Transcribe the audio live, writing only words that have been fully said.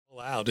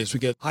Out as we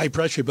get high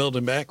pressure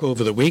building back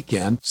over the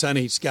weekend.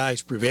 Sunny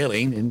skies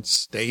prevailing and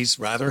stays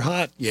rather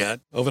hot yet.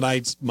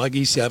 Overnight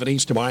muggy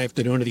 70s, tomorrow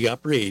afternoon to the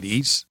upper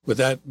 80s with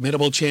that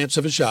minimal chance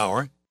of a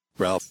shower.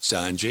 Ralph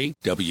Sanji,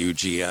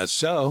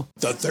 WGSO.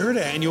 The third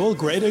annual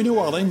Greater New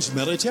Orleans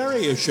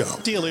Militaria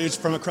Show. Dealers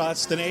from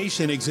across the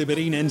nation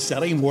exhibiting and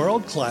selling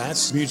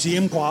world-class,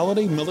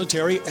 museum-quality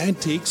military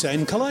antiques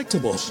and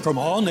collectibles from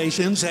all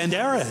nations and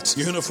eras.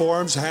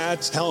 Uniforms,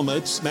 hats,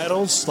 helmets,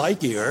 medals, flight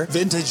gear,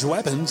 vintage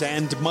weapons,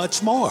 and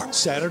much more.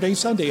 Saturday,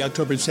 Sunday,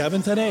 October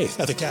 7th and 8th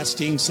at the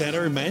Castine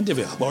Center in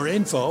Mandeville. More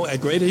info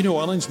at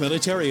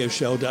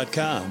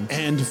GreaterNewOrleansMilitariaShow.com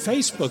and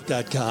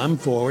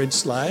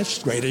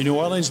Facebook.com/Greater New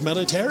Orleans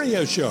Militaria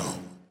Show.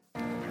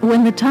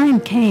 When the time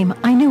came,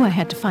 I knew I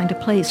had to find a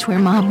place where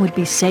Mom would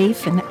be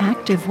safe and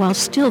active while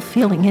still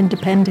feeling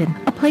independent.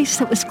 A place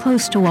that was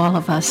close to all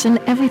of us and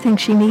everything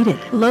she needed.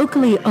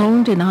 Locally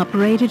owned and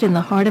operated in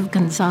the heart of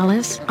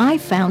Gonzales, I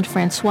found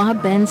Francois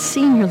Benz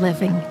Senior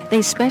Living.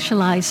 They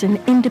specialize in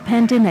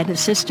independent and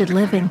assisted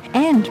living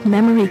and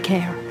memory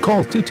care.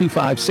 Call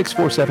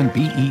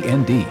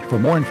 225-647-BEND for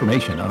more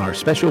information on our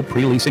special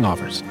pre-leasing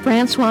offers.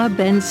 Francois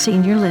Benz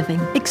Senior Living.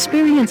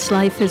 Experience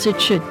life as it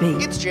should be.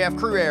 It's Jeff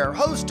Cruere,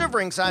 host of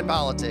Ringside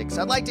Politics.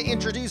 I'd like to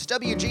introduce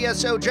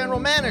WGSO General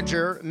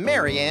Manager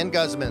Marianne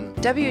Guzman.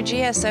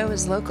 WGSO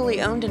is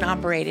locally owned and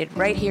operated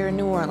right here in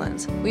New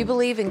Orleans. We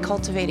believe in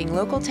cultivating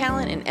local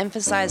talent and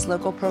emphasize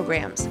local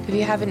programs. If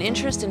you have an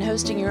interest in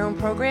hosting your own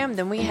program,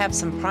 then we have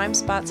some prime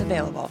spots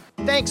available.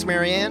 Thanks,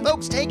 Marianne.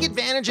 Folks, take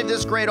advantage of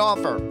this great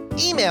offer.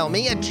 Email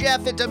me at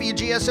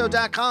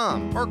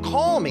jeff@wgso.com or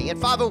call me at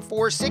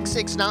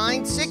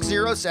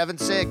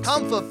 504-669-6076.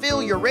 Come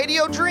fulfill your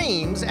radio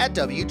dreams at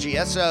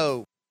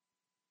WGSO.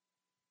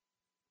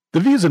 The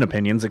views and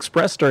opinions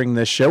expressed during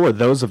this show are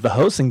those of the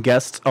hosts and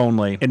guests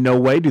only. In no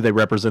way do they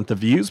represent the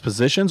views,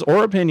 positions,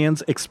 or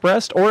opinions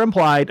expressed or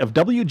implied of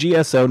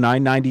WGSO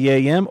 990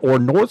 AM or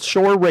North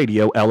Shore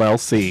Radio,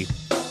 LLC.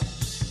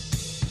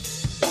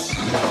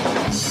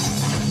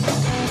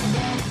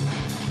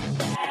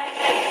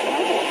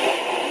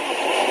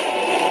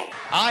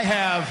 I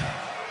have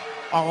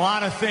a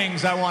lot of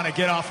things I want to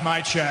get off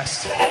my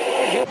chest. We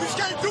just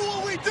gotta do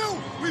what we do.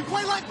 We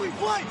play like we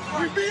play.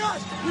 We be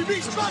us. We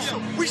be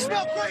special. We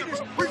smell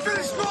greatness. We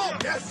finish strong.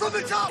 Yes, from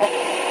the top.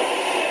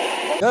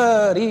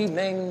 Good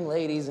evening,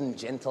 ladies and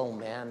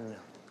gentlemen.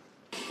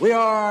 We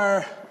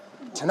are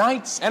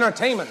tonight's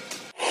entertainment.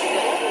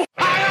 I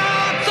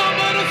got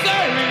something to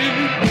say.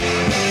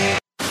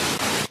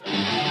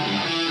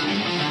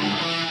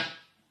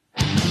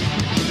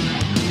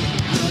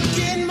 Look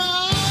in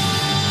my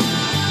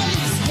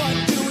eyes. What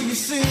do you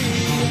see?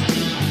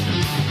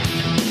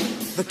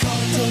 The cult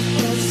of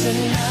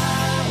personality.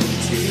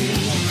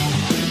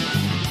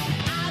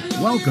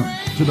 Welcome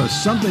to the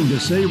Something to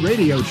Say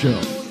radio show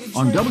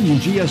on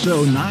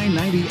WGSO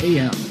 990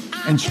 AM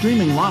and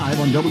streaming live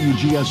on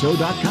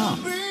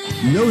WGSO.com.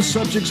 No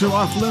subjects are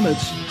off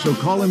limits, so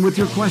call in with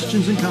your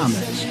questions and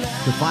comments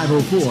to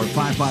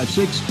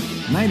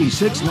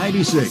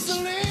 504-556-9696.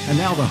 And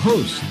now the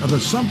host of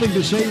the Something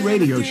to Say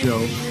radio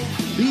show,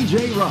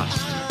 BJ Rust.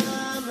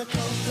 The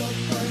cult of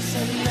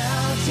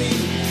personality.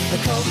 The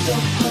cult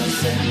of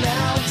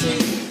personality.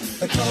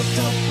 The cult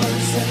of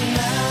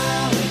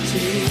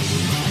personality.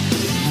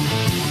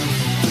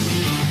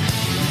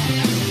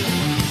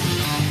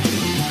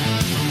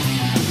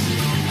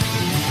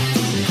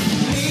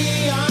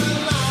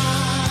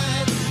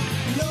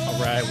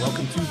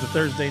 Welcome to the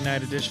Thursday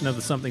night edition of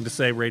the Something to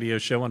Say radio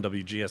show on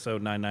WGSO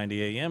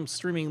 990 AM,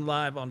 streaming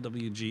live on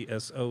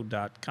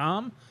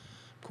WGSO.com.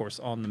 Of course,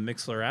 on the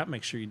Mixlr app.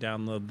 Make sure you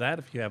download that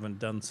if you haven't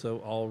done so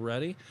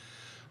already.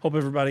 Hope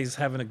everybody's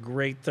having a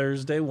great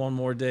Thursday. One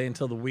more day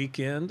until the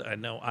weekend. I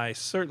know I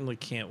certainly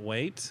can't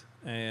wait.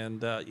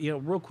 And,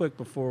 real quick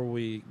before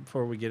we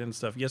get into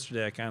stuff,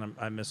 yesterday I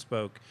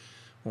misspoke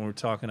when we were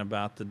talking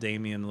about the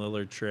Damian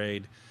Lillard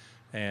trade.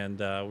 And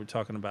we're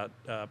talking about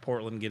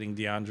Portland getting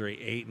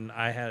DeAndre Ayton.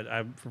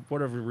 For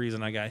whatever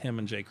reason, I got him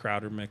and Jay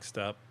Crowder mixed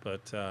up,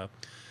 but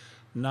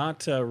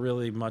not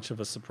really much of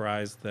a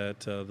surprise that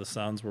the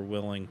Suns were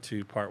willing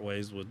to part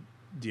ways with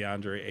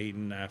DeAndre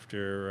Ayton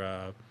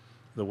after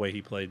the way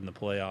he played in the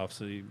playoffs.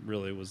 He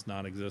really was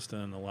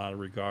non-existent in a lot of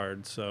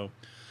regards. So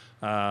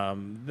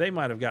they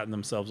might have gotten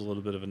themselves a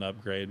little bit of an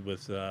upgrade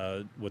with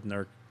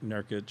Nurkic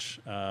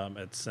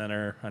at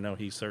center. I know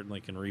he certainly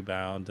can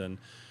rebound, and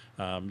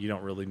you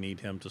don't really need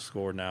him to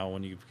score now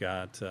when you've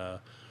got the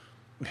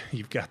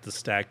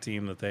stack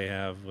team that they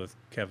have with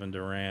Kevin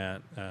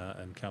Durant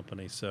and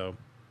company. So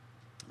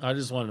I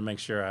just wanted to make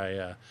sure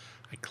I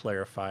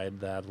clarified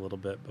that a little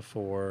bit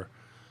before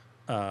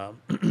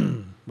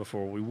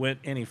before we went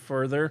any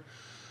further.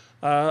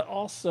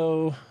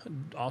 Also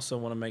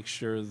want to make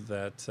sure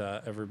that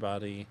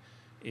everybody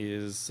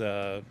is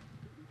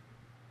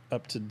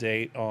up to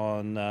date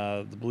on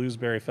the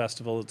Bluesberry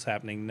Festival that's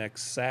happening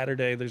next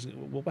Saturday.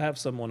 We'll have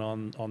someone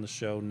on the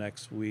show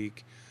next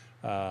week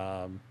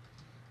to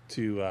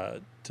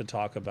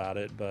talk about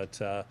it.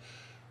 But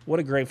what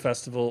a great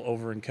festival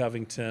over in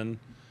Covington,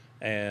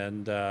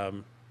 and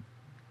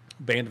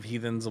Band of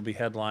Heathens will be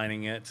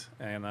headlining it,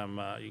 and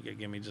you gotta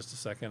give me just a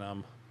second.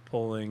 I'm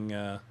pulling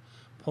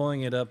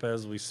it up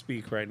as we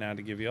speak right now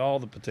to give you all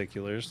the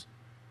particulars.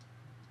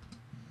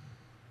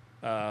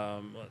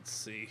 Let's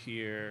see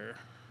here.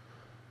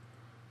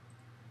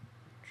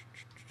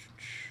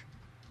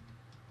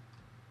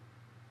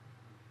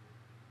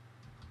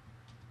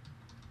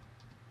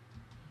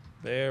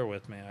 Bear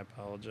with me, I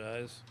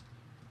apologize.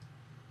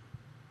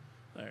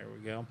 There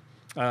we go.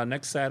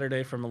 Next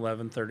Saturday from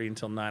 11:30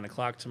 until 9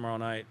 o'clock tomorrow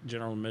night.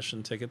 General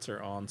admission tickets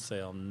are on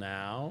sale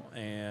now.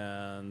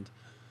 And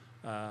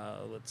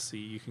let's see,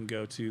 you can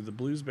go to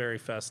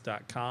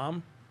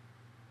thebluesberryfest.com.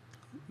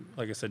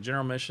 Like I said,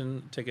 general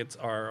admission tickets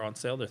are on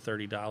sale. They're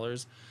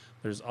 $30.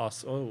 There's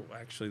also,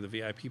 actually, the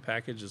VIP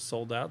package is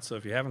sold out. So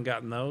if you haven't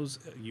gotten those,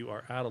 you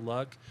are out of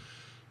luck.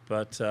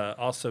 But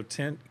also,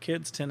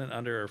 kids 10 and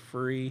under are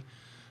free.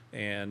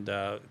 And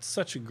it's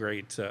such a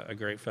great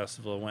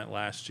festival. It went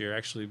last year.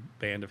 Actually,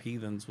 Band of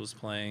Heathens was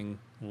playing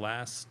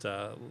last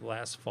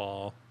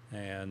fall,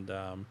 and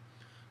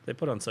they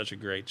put on such a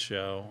great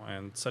show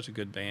and such a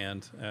good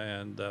band.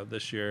 And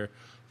this year,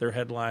 they're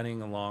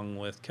headlining along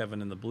with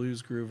Kevin and the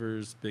Blues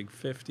Groovers, Big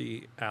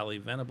 50, Ali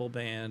Venable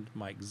Band,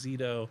 Mike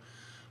Zito.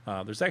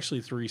 There's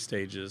actually 3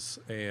 stages,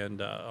 and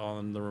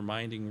on the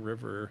Reminding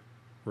River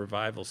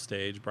Revival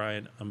stage,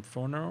 Brian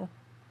Umforno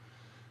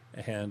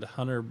and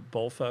Hunter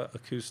Bolfa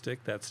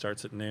acoustic. That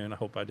starts at noon. I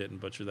hope I didn't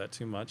butcher that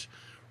too much.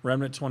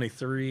 Remnant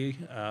 23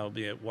 will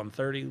be at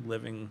 1:30.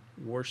 Living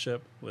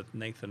Worship with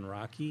Nathan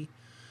Rocky,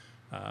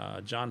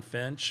 John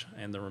Finch,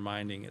 and the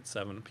Reminding at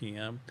 7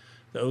 p.m.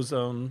 The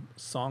Ozone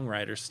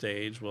Songwriter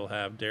stage will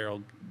have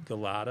Daryl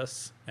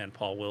Galatas and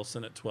Paul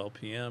Wilson at 12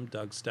 p.m.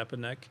 Doug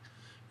Stepanek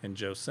and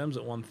Joe Sims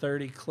at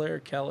 1:30. Claire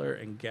Keller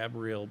and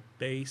Gabrielle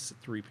Bass at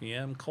 3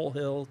 p.m. Cole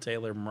Hill,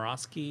 Taylor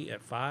Morosky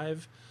at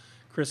 5.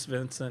 Chris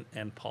Vincent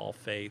and Paul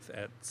Faith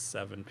at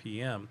 7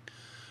 p.m.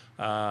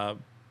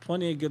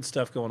 Plenty of good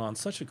stuff going on.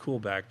 Such a cool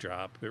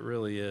backdrop. It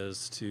really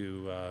is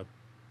to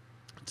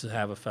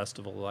have a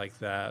festival like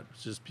that.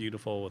 It's just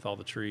beautiful with all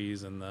the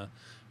trees and the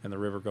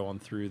river going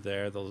through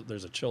there.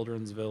 There's a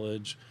children's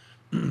village,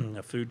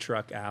 a food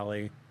truck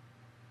alley.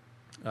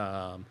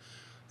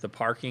 The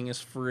parking is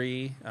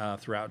free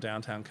throughout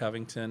downtown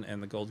Covington,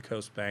 and the Gold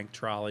Coast Bank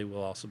trolley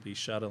will also be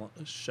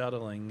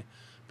shuttling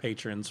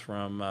patrons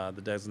from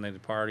the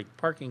designated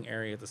parking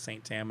area at the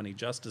St. Tammany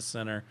Justice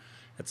Center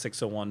at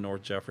 601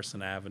 North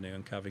Jefferson Avenue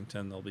in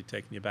Covington. They'll be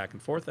taking you back and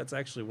forth. That's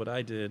actually what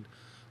I did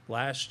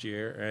last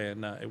year,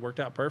 and it worked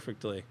out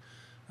perfectly.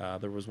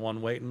 There was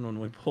one waiting when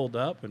we pulled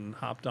up and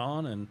hopped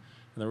on, and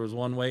there was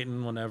one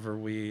waiting whenever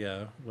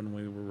when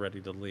we were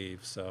ready to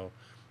leave. So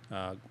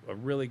a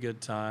really good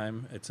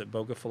time. It's at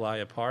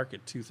Bogafalaya Park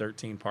at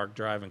 213 Park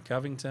Drive in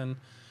Covington,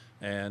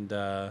 and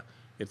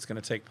it's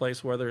going to take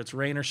place whether it's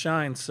rain or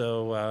shine.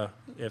 So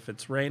if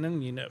it's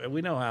raining,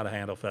 we know how to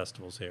handle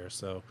festivals here.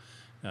 So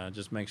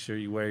just make sure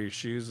you wear your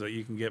shoes so that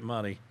you can get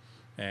muddy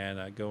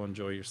and go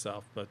enjoy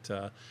yourself.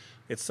 But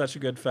it's such a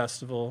good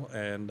festival,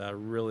 and I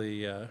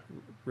really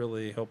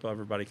hope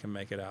everybody can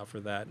make it out for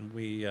that. And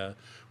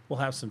we'll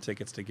have some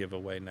tickets to give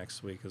away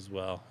next week as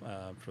well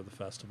for the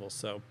festival.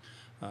 So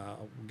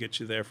we'll get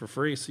you there for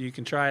free so you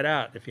can try it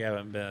out if you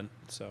haven't been.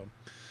 So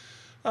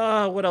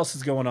what else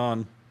is going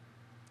on?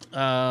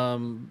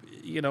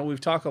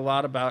 We've talked a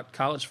lot about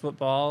college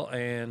football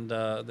and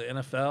the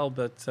NFL,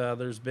 but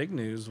there's big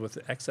news with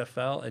the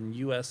XFL and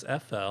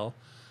USFL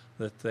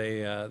that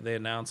they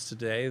announced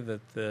today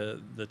that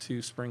the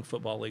 2 spring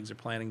football leagues are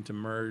planning to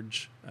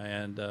merge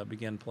and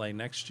begin play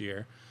next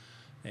year.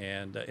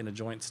 And in a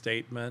joint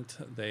statement,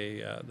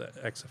 the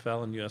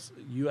XFL and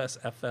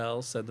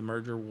USFL said the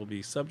merger will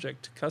be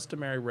subject to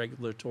customary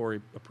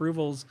regulatory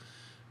approvals,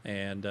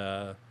 and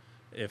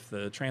if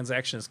the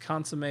transaction is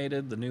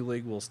consummated, the new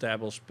league will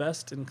establish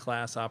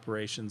best-in-class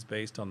operations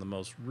based on the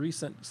most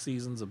recent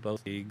seasons of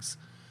both leagues.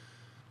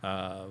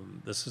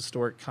 This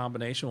historic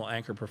combination will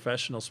anchor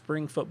professional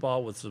spring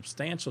football with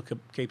substantial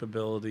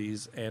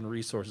capabilities and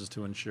resources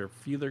to ensure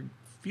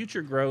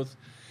future growth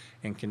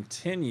and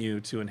continue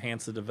to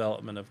enhance the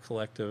development of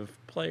collective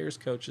players,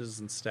 coaches,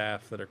 and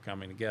staff that are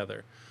coming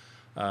together.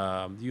 The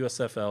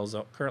USFL is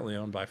currently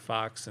owned by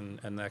Fox, and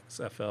the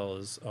XFL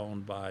is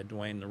owned by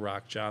Dwayne "The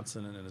Rock"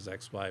 Johnson and his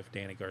ex-wife,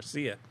 Danny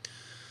Garcia.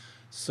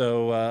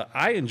 So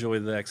I enjoy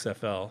the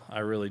XFL. I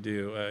really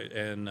do.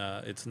 And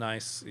it's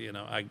nice,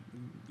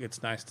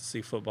 it's nice to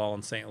see football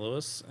in St.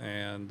 Louis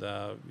and,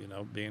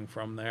 being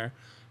from there.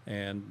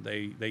 And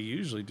they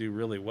usually do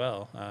really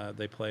well.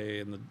 They play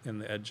in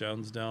the Ed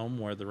Jones Dome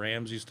where the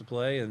Rams used to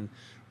play, and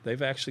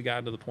they've actually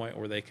gotten to the point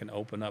where they can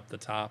open up the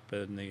top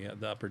and the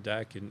upper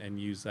deck and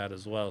use that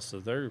as well.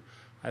 So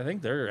I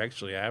think they're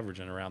actually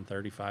averaging around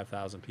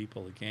 35,000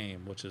 people a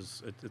game, which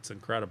is it's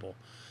incredible.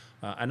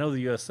 I know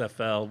the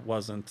USFL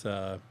wasn't.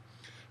 I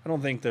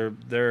don't think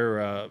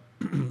their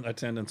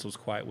attendance was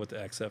quite what the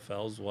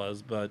XFL's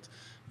was, but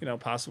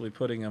possibly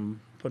putting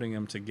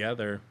them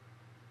together,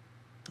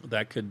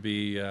 that could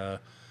be it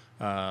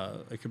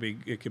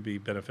could be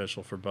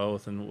beneficial for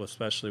both, and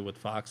especially with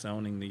Fox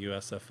owning the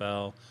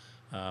USFL.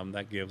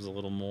 That gives a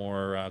little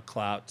more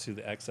clout to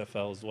the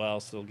XFL as well,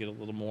 so they'll get a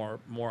little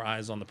more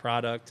eyes on the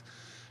product.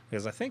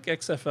 Because I think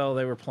XFL,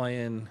 they were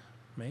playing,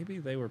 I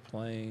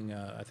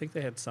think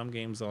they had some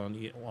games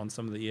on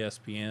some of the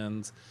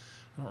ESPNs.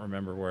 I don't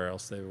remember where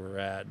else they were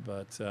at,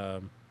 but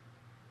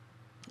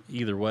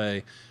either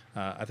way,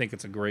 I think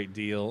it's a great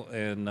deal,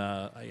 and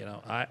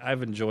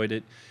I've enjoyed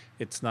it.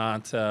 It's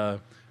not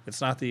the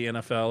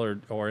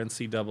NFL or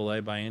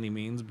NCAA by any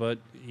means, but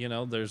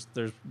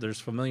there's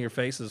familiar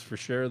faces for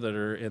sure that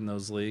are in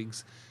those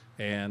leagues,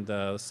 and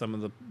some of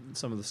the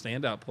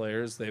standout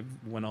players, they've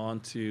went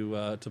on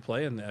to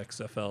play in the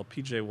XFL.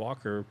 PJ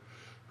Walker,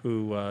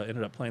 who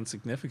ended up playing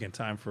significant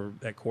time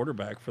at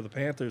quarterback for the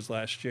Panthers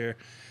last year,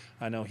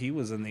 I know he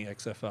was in the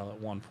XFL at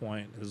one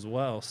point as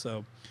well.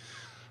 So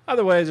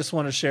either way, I just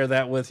want to share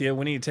that with you.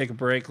 We need to take a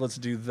break. Let's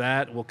do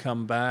that. We'll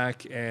come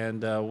back,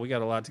 and we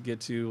got a lot to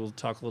get to. We'll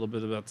talk a little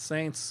bit about the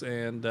Saints,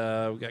 and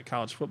we got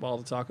college football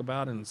to talk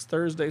about, and it's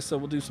Thursday, so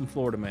we'll do some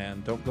Florida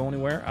Man. Don't go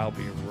anywhere. I'll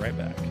be right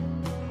back.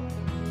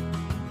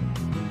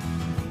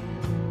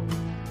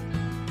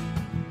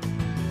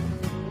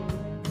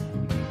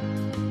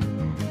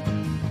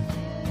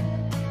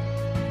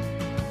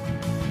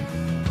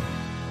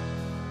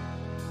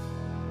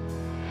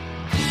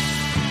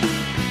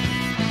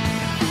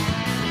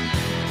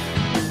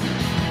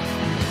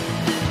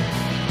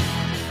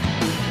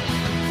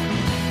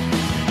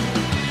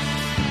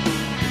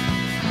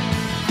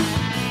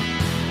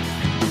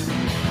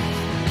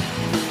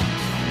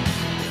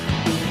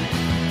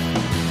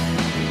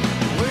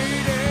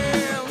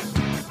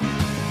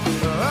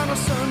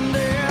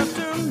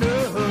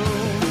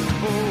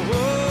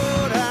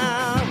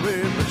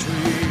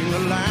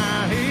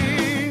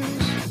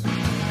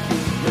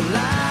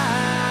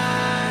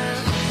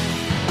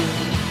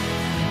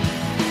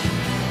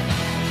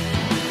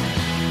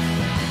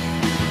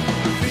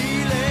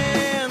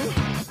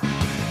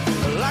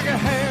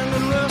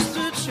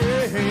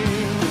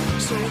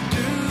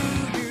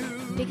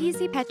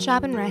 Pet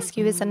Shop and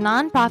Rescue is a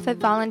non-profit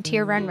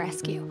volunteer-run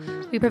rescue.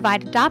 We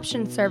provide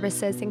adoption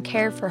services and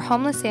care for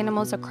homeless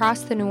animals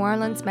across the New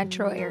Orleans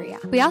metro area.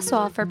 We also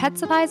offer pet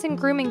supplies and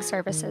grooming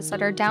services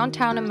at our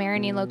downtown and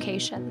Marigny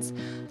locations.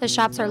 The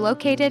shops are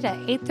located at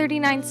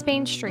 839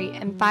 Spain Street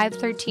and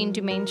 513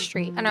 Dumaine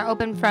Street and are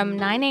open from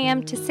 9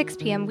 a.m. to 6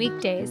 p.m.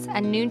 weekdays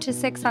and noon to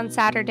 6 on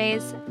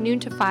Saturdays, noon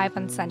to 5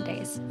 on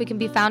Sundays. We can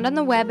be found on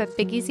the web at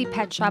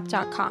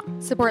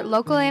BigEasyPetShop.com. Support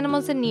local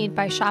animals in need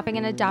by shopping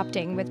and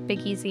adopting with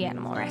Big Easy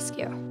Animal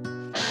Rescue.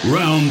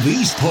 Round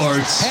these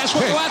parts, pass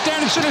will go out there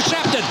and it's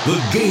intercepted. The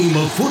game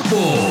of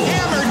football,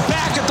 hammered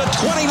back at the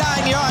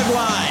 29-yard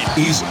line,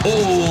 is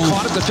old.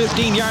 Caught at the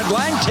 15-yard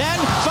line, 10,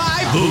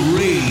 5. The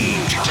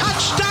Rage.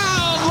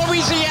 Touchdown,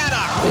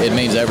 Louisiana. It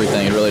means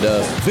everything. It really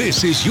does.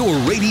 This is your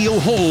radio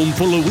home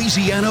for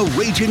Louisiana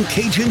Ragin'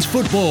 Cajuns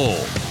football.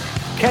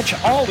 Catch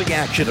all the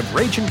action of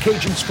Ragin'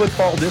 Cajuns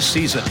football this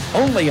season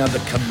only on the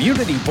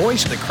community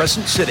voice of the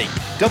Crescent City,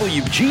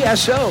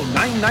 WGSO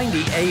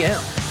 990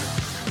 AM.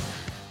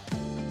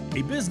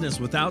 A business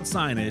without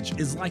signage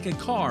is like a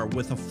car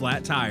with a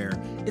flat tire.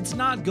 It's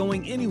not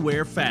going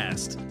anywhere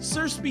fast.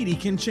 Sir Speedy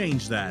can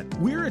change that.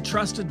 We're a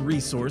trusted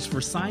resource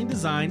for sign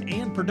design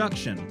and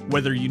production.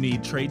 Whether you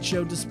need trade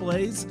show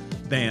displays,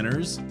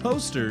 banners,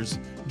 posters,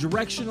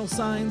 directional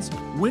signs,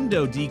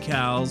 window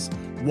decals,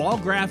 wall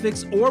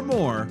graphics, or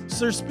more,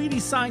 Sir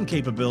Speedy's sign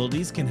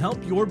capabilities can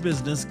help your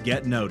business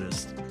get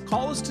noticed.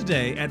 Call us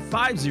today at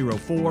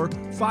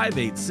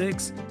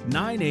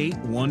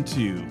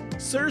 504-586-9812.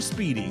 Sir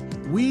Speedy,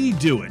 we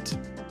do it.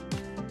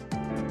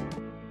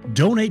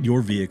 Donate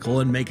your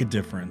vehicle and make a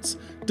difference.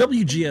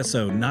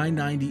 WGSO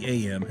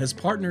 990 AM has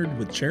partnered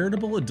with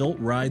Charitable Adult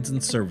Rides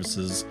and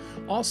Services,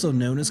 also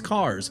known as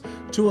CARS,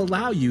 to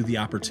allow you the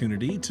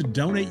opportunity to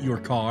donate your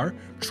car,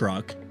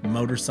 truck,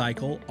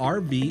 motorcycle,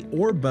 RV,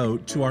 or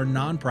boat to our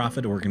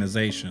nonprofit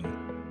organization.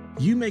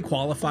 You may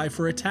qualify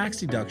for a tax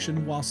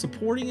deduction while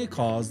supporting a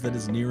cause that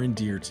is near and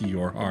dear to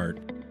your heart.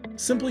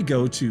 Simply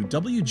go to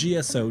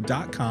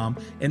WGSO.com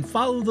and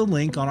follow the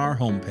link on our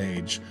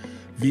homepage.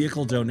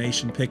 Vehicle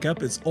donation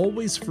pickup is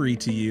always free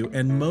to you,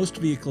 and most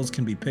vehicles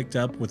can be picked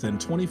up within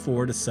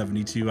 24 to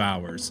 72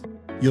 hours.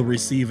 You'll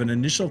receive an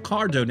initial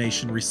car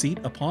donation receipt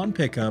upon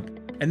pickup,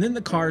 and then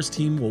the CARS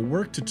team will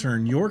work to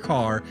turn your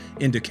car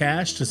into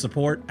cash to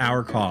support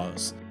our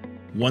cause.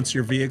 Once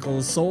your vehicle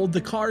is sold, the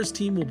CARS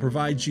team will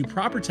provide you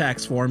proper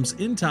tax forms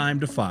in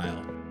time to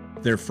file.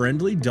 Their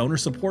friendly donor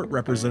support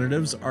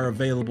representatives are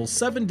available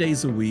 7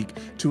 days a week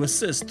to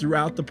assist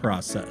throughout the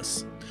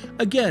process.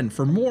 Again,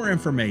 for more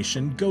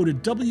information, go to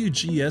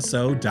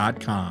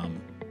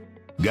WGSO.com.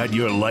 Got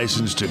your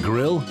license to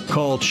grill?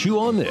 Call Chew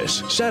on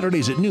This,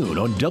 Saturdays at noon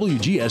on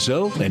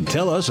WGSO, and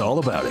tell us all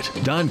about it.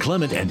 Don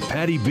Clement and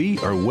Patty B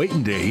are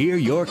waiting to hear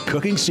your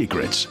cooking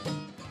secrets.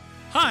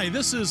 Hi,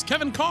 this is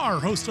Kevin Carr,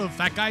 host of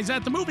Fat Guys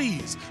at the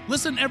Movies.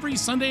 Listen every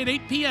Sunday at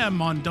 8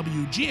 p.m. on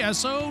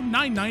WGSO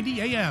 990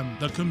 AM,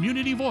 the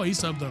community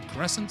voice of the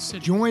Crescent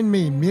City. Join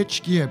me,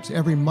 Mitch Gibbs,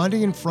 every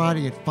Monday and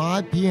Friday at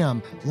 5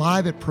 p.m.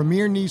 live at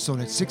Premier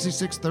Nissan at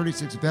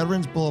 6636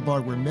 Veterans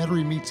Boulevard, where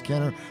Metairie meets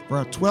Kenner for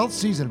our 12th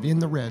season of In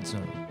the Red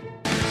Zone.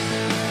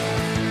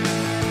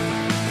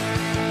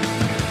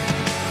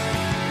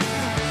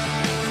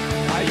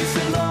 I used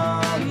to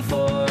long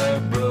for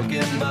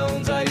broken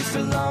bones. I used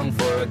to long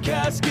for a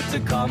casket to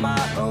call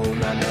my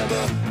own. I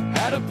never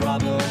had a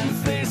problem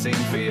facing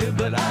fear,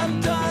 but I'm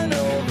done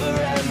over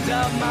and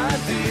out, my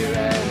dear.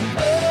 And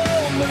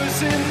oh,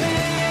 mercy me,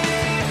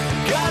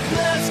 God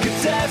bless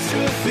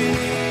catastrophe.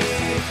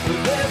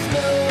 But there's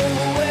no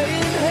way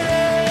in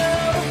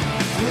hell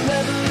we'll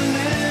ever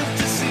live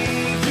to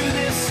see through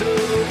this. So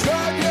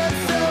drop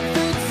yourself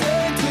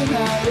inside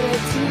tonight.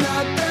 It's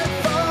not that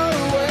far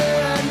away,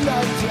 and I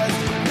just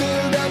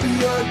build up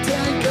your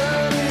tank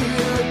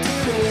earlier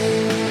today.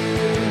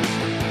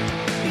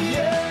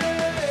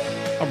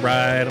 Yeah. All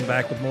right, I'm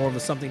back with more of the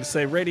Something to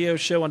Say radio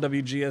show on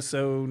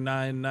WGSO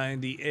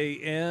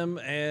 990 AM.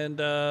 And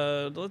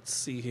let's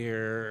see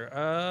here.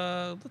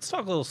 Let's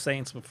talk a little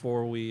Saints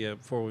before we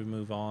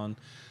move on.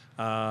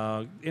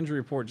 Injury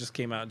report just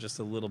came out just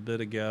a little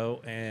bit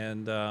ago,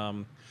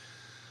 and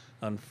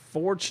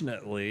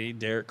unfortunately,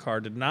 Derek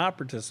Carr did not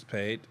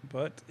participate.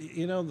 But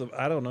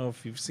I don't know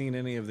if you've seen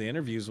any of the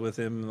interviews with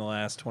him in the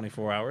last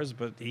 24 hours,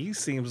 but he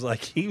seems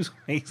like he's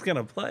going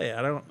to play.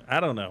 I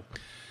don't know.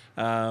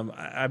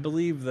 I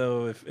believe,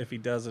 though, if he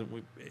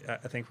doesn't,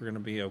 I think we're going to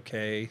be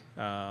okay.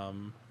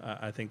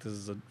 I think this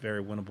is a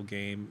very winnable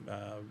game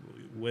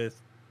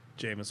with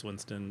Jameis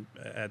Winston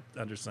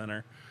under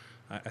center.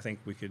 I think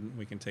we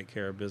can take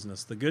care of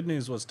business. The good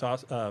news was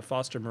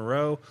Foster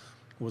Moreau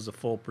was a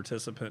full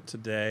participant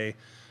today.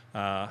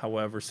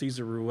 However,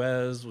 Cesar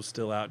Ruiz was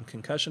still out in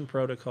concussion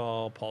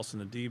protocol. Paulson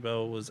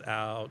Adebo was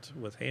out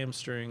with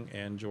hamstring,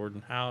 and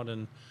Jordan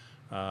Howden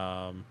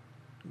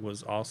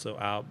was also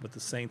out. But the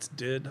Saints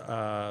did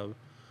sign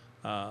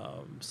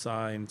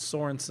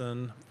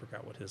Sorensen.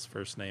 Forgot what his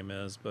first name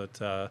is,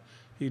 but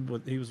he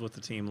was with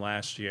the team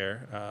last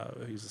year.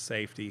 He's a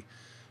safety,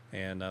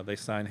 and they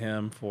signed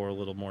him for a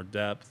little more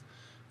depth.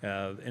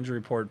 The injury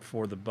report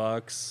for the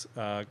Bucs: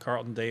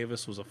 Carlton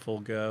Davis was a full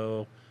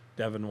go.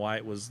 Devin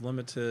White was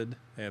limited,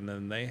 and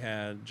then they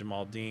had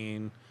Jamal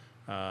Dean,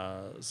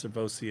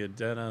 Servosia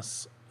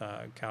Dennis,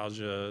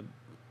 Kalijah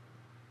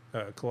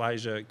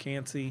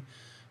Cansey,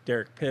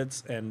 Derek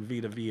Pitts, and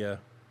Vita Vea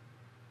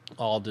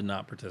all did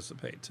not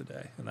participate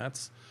today, and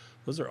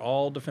those are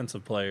all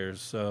defensive players.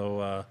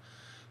 So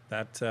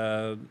that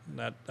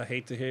I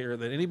hate to hear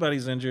that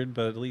anybody's injured,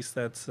 but at least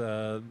that's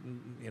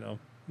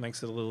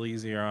makes it a little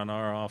easier on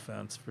our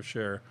offense for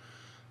sure.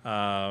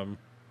 And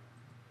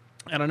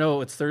I know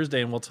it's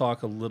Thursday, and we'll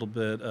talk a little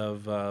bit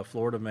of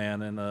Florida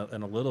Man in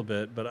a little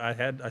bit. But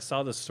I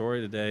saw this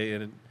story today,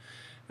 and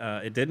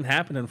it didn't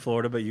happen in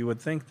Florida, but you would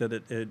think that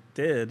it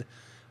did.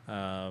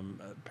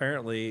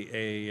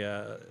 Apparently,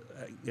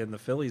 in the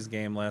Phillies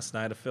game last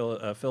night,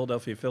 a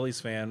Philadelphia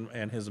Phillies fan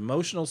and his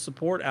emotional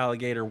support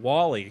alligator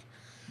Wally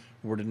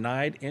were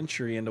denied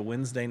entry into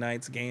Wednesday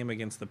night's game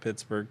against the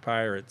Pittsburgh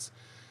Pirates.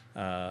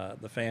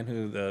 The fan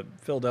who the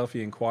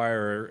Philadelphia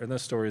Inquirer, and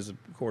this story is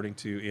according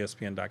to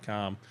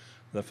ESPN.com,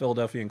 the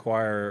Philadelphia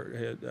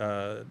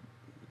Inquirer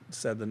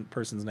said the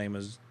person's name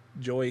is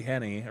Joey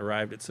Henney,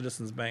 arrived at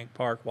Citizens Bank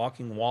Park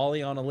walking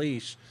Wally on a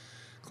leash,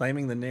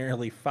 claiming the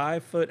nearly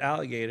 5-foot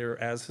alligator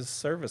as his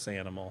service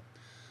animal.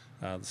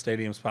 The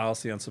stadium's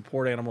policy on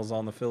support animals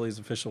on the Phillies'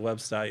 official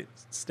website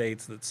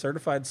states that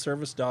certified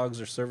service dogs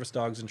or service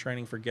dogs in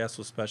training for guests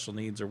with special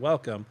needs are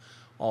welcome.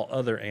 All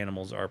other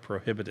animals are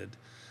prohibited.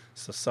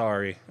 So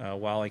sorry,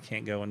 Wally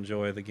can't go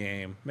enjoy the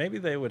game. Maybe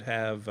they would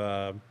have,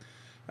 I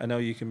know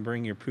you can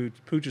bring your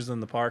pooches in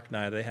the park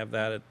night. They have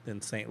that in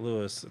St.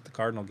 Louis at the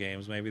Cardinal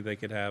games. Maybe they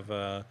could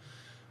have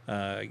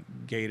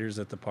gators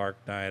at the park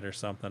night or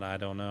something. I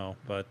don't know.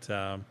 But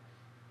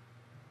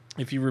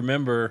if you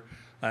remember,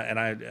 and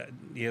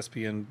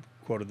ESPN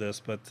quoted this,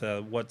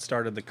 but what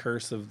started the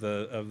curse of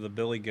the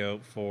billy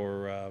goat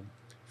for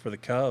the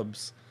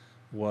Cubs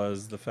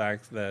was the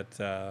fact that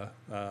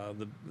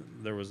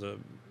there was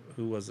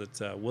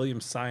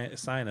William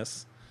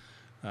Sinus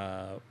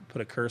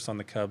put a curse on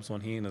the Cubs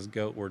when he and his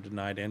goat were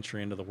denied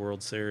entry into the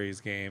World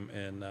Series game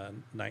in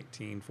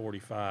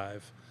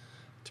 1945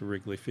 to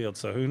Wrigley Field.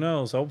 So who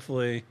knows?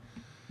 Hopefully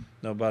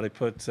nobody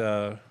put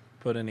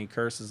any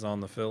curses on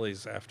the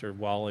Phillies after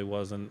Wally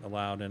wasn't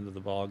allowed into the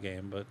ball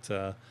game.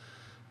 But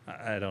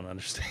I don't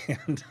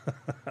understand.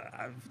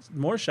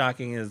 More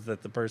shocking is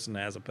that the person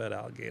has a pet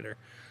alligator.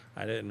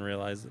 I didn't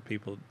realize that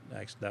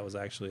that was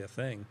actually a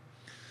thing.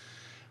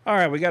 All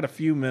right, we got a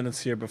few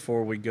minutes here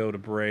before we go to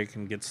break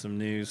and get some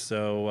news.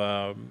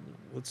 So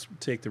let's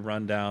take the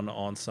rundown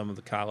on some of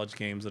the college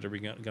games that are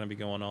going to be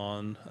going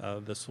on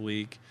this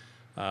week.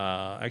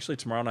 Actually,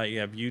 tomorrow night you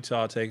have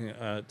Utah taking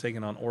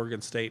on Oregon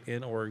State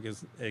in Oregon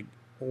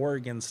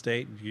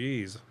State.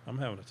 Jeez, I'm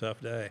having a tough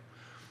day.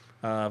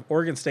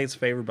 Oregon State's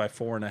favored by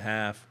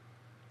 4.5.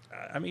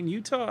 I mean,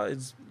 Utah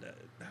is,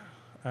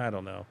 I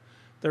don't know.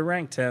 They're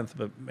ranked 10th,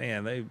 but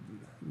man,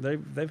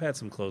 they've had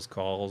some close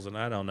calls, and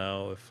I don't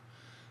know if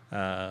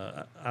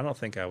I don't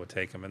think I would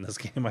take them in this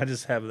game. I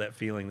just have that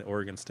feeling that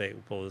Oregon State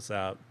will pull this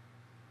out.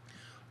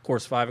 Of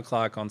course, 5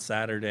 o'clock on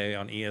Saturday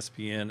on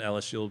ESPN,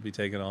 LSU will be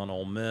taking on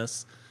Ole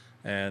Miss,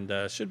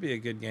 and should be a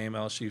good game.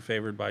 LSU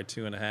favored by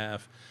 2.5. I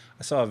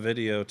saw a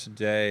video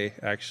today,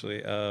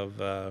 actually,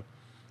 of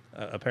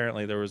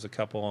apparently there was a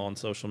couple on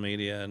social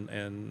media,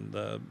 and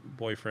the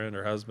boyfriend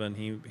or husband,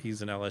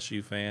 he's an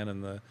LSU fan,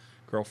 and the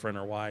girlfriend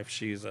or wife,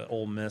 she's an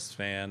Ole Miss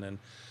fan, and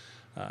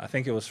I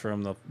think it was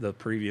from the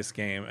previous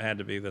game. It had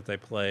to be that they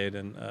played,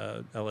 and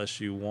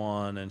LSU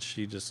won, and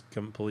she just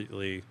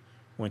completely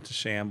went to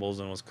shambles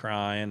and was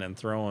crying and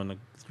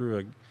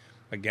threw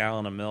a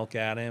gallon of milk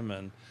at him,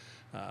 and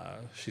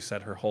she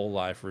said her whole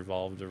life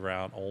revolved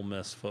around Ole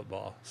Miss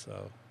football.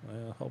 So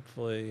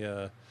hopefully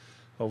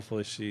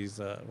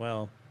she's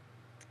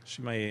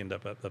she may end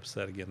up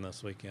upset again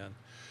this weekend.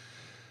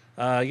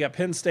 You got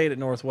Penn State at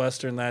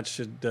Northwestern. That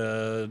should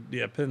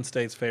Penn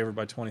State's favored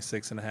by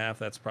 26.5.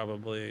 That's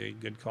probably a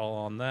good call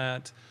on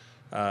that.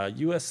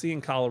 USC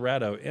and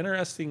Colorado,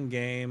 interesting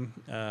game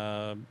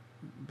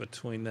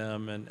between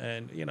them,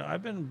 and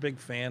I've been a big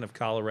fan of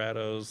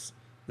Colorado's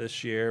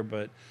this year,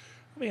 but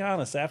I'll be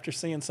honest, after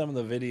seeing some of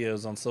the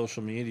videos on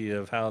social media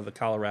of how the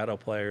Colorado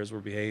players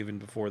were behaving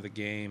before the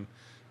game,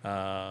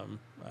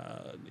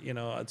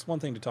 it's one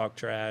thing to talk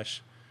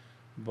trash,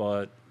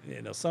 but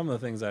some of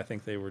the things I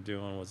think they were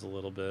doing was a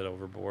little bit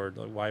overboard,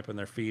 like wiping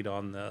their feet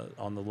on the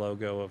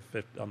logo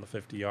on the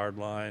 50-yard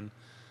line,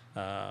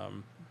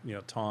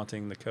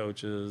 taunting the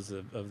coaches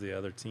of the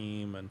other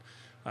team, and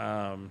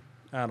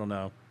I don't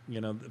know.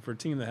 For a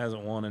team that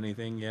hasn't won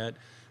anything yet,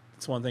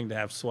 it's one thing to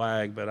have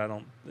swag, but I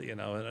don't.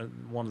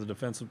 One of the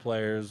defensive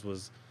players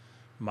was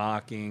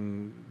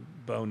mocking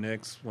Bo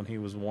Nix when he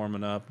was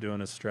warming up, doing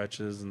his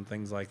stretches and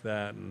things like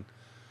that, and.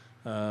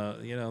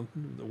 The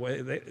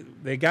way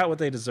they got what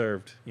they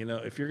deserved.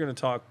 If you're going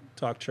to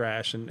talk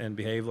trash and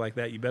behave like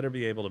that, you better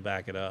be able to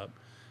back it up.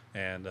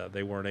 And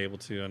they weren't able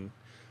to. And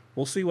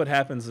we'll see what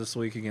happens this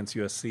week against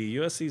USC.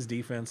 USC's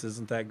defense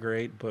isn't that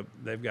great, but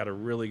they've got a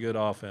really good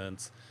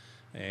offense,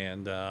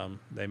 and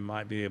they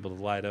might be able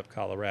to light up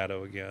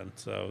Colorado again.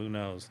 So who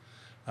knows?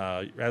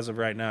 As of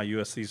right now,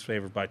 USC's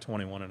favored by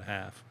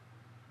 21.5.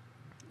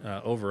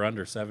 Over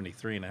under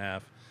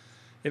 73.5.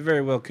 It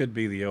very well could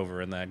be the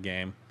over in that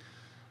game.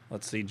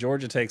 Let's see.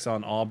 Georgia takes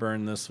on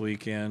Auburn this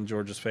weekend.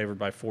 Georgia's favored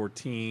by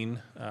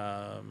 14.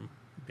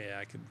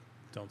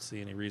 Don't see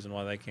any reason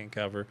why they can't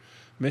cover.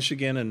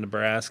 Michigan and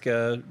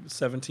Nebraska,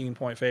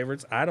 17-point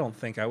favorites. I don't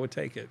think I would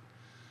take it.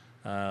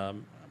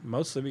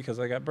 Mostly because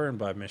I got burned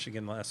by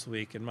Michigan last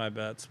week in my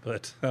bets,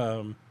 but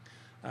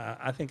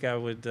I think I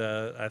would.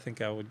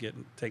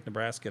 Take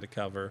Nebraska to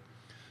cover.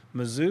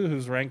 Mizzou,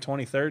 who's ranked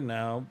 23rd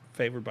now,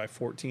 favored by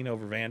 14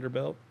 over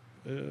Vanderbilt.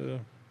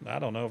 I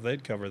don't know if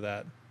they'd cover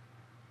that.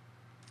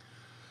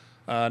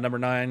 Number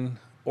 9,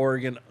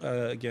 Oregon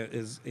again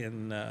is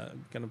going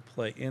to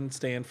play in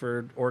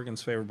Stanford.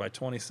 Oregon's favored by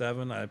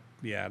 27. I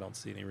don't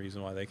see any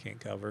reason why they can't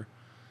cover.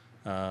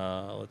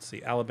 Let's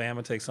see.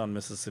 Alabama takes on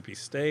Mississippi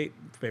State,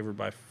 favored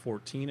by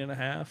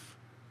 14.5.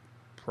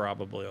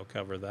 Probably will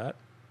cover that.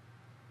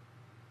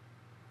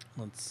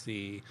 Let's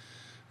see.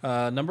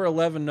 Number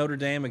 11, Notre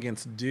Dame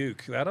against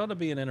Duke. That ought to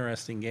be an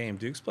interesting game.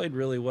 Duke's played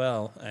really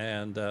well,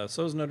 and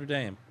so has Notre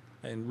Dame.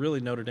 And really,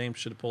 Notre Dame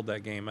should have pulled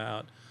that game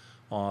out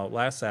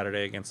last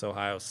Saturday against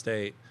Ohio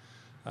State,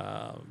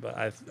 but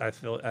I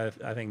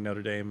think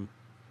Notre Dame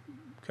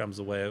comes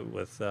away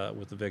with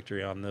the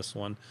victory on this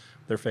one.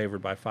 They're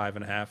favored by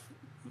 5.5.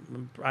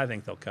 I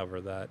think they'll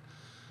cover that.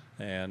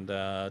 And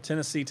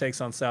Tennessee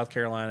takes on South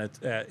Carolina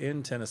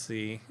in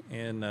Tennessee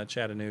in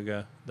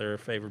Chattanooga. They're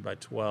favored by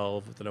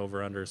 12 with an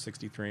over/under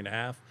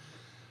 63.5.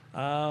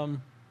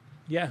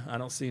 I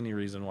don't see any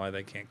reason why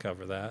they can't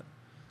cover that.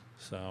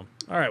 So,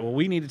 all right, well,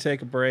 we need to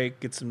take a break,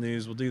 get some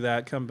news. We'll do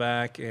that, come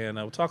back, and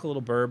we'll talk a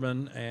little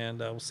bourbon, and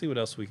we'll see what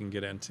else we can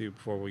get into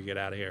before we get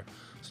out of here.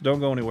 So don't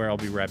go anywhere. I'll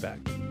be right back.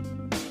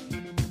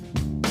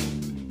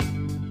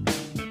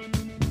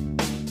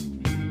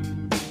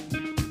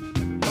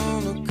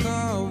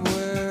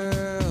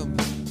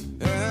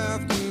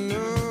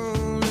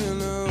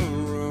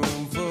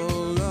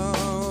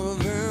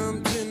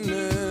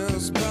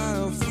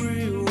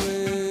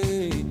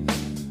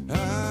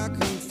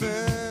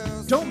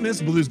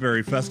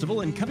 Bluesberry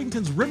Festival in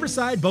Covington's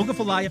Riverside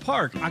Bogafalaya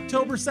Park,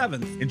 October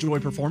 7th. Enjoy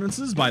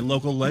performances by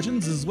local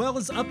legends as well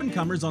as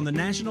up-and-comers on the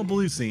national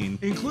blues scene,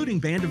 including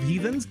Band of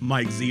Heathens,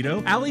 Mike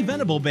Zito, Ali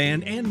Venable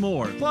Band, and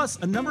more. Plus,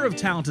 a number of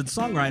talented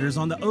songwriters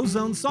on the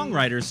Ozone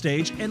Songwriters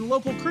stage and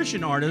local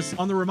Christian artists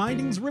on the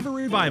Remindings River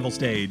Revival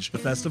stage. The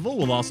festival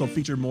will also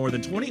feature more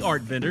than 20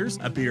 art vendors,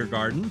 a beer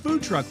garden,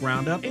 food truck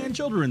roundup, and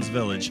children's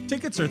village.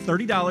 Tickets are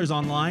 $30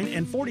 online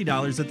and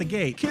 $40 at the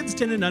gate. Kids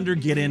 10 and under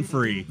get in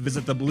free.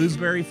 Visit the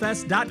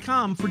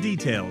BluesberryFest.com for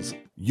details.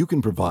 You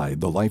can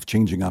provide the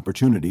life-changing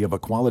opportunity of a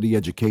quality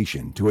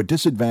education to a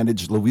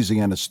disadvantaged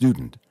Louisiana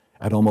student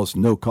at almost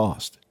no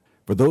cost.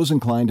 For those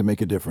inclined to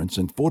make a difference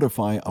and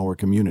fortify our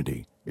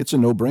community, it's a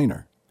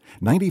no-brainer.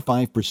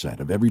 95%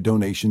 of every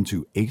donation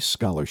to ACE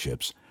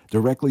scholarships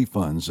directly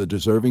funds a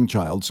deserving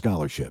child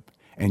scholarship,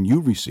 and you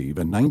receive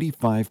a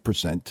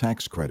 95%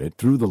 tax credit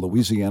through the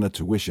Louisiana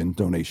Tuition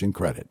Donation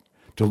Credit.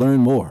 To learn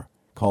more,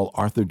 call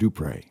Arthur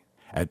Dupre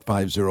at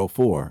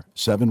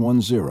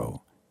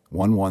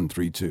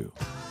 504-710-1132.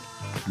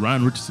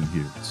 Ryan Richardson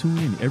here. Tune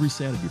in every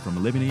Saturday from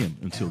 11 a.m.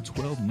 until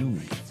 12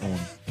 noon on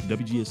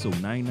WGSO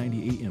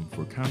 990 AM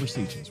for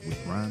Conversations with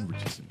Ryan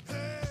Richardson.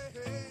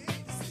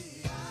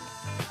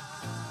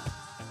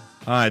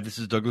 Hi, this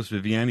is Douglas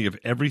Viviani of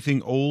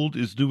Everything Old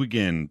is New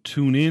Again.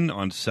 Tune in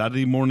on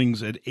Saturday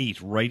mornings at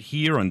 8 right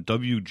here on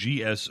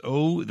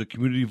WGSO, the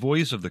community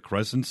voice of the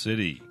Crescent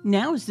City.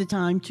 Now is the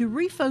time to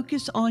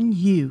refocus on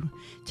you.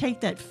 Take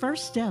that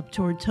first step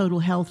toward total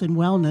health and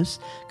wellness.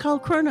 Call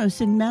Kronos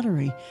in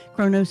Metairie.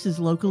 Kronos is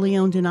locally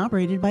owned and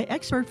operated by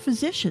expert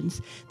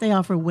physicians. They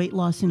offer weight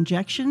loss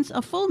injections,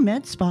 a full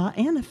med spa,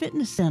 and a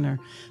fitness center.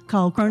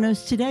 Call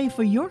Kronos today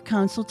for your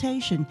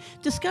consultation.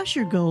 Discuss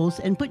your goals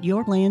and put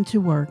your plan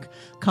to work.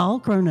 Call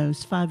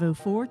Kronos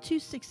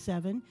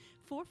 504-267-45.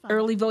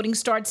 Early voting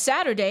starts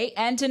Saturday,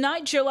 and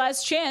tonight's your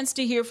last chance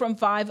to hear from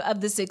 5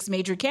 of the 6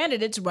 major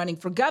candidates running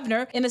for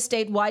governor in a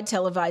statewide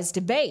televised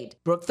debate.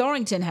 Brooke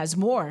Thorington has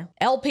more.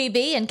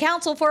 LPB and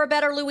Council for a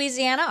Better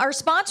Louisiana are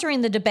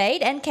sponsoring the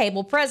debate, and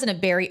Cable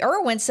President Barry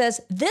Irwin says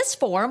this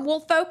forum will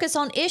focus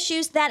on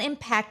issues that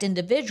impact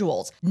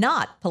individuals,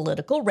 not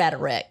political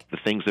rhetoric. The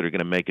things that are going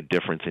to make a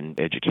difference in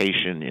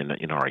education,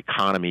 in our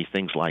economy,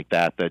 things like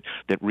that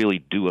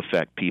really do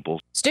affect people.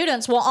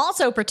 Students will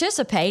also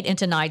participate in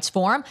tonight's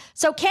forum,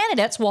 so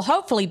candidates will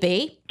hopefully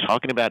be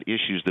talking about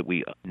issues that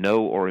we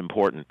know are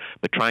important,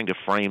 but trying to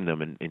frame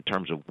them in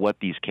terms of what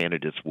these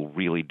candidates will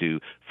really do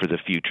for the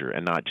future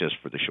and not just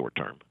for the short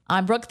term.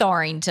 I'm Brooke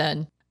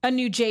Thorington. A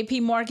new J.P.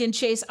 Morgan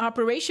Chase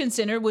Operations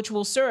Center, which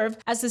will serve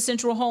as the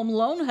Central Home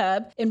Loan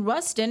Hub in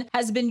Ruston,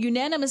 has been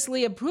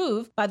unanimously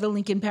approved by the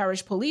Lincoln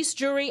Parish Police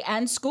Jury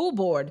and School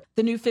Board.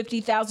 The new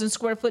 50,000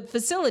 square foot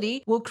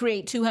facility will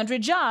create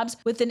 200 jobs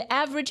with an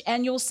average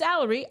annual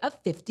salary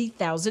of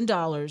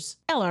 $50,000.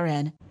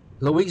 LRN.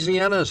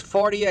 Louisiana is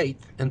 48th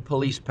in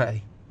police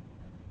pay,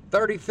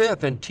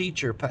 35th in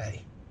teacher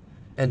pay,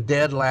 and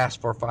dead last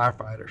for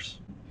firefighters.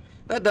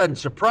 That doesn't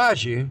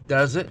surprise you,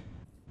 does it?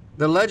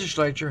 The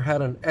legislature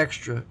had an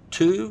extra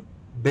 $2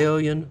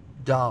 billion.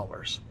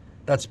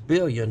 That's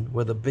billion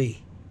with a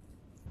B.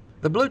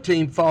 The blue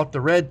team fought the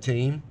red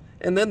team,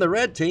 and then the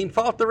red team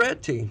fought the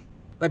red team.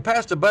 They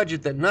passed a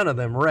budget that none of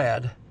them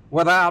read,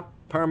 without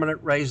permanent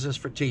raises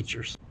for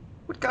teachers.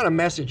 What kind of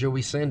message are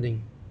we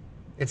sending?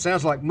 It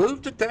sounds like,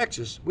 move to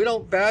Texas. We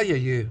don't value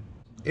you.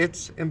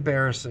 It's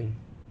embarrassing.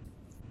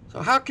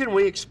 So how can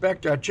we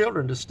expect our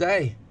children to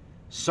stay,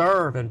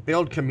 serve, and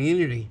build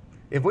community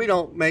if we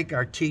don't make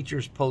our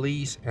teachers,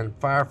 police, and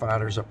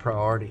firefighters a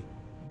priority?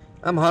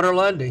 I'm Hunter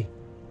Lundy.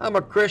 I'm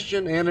a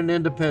Christian and an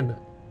independent.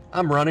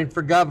 I'm running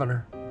for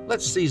governor.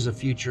 Let's seize a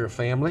future of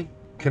family,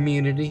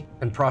 community,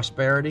 and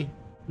prosperity,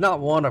 not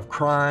one of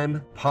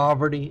crime,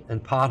 poverty,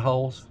 and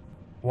potholes.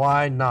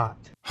 Why not?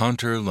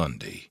 Hunter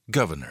Lundy,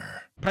 governor.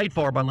 Paid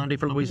for by Lundy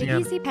for Louisiana.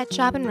 Big Easy Pet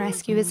Shop and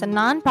Rescue is a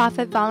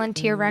non-profit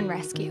volunteer-run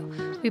rescue.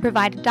 We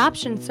provide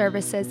adoption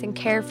services and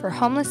care for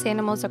homeless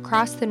animals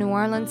across the New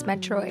Orleans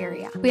metro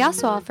area. We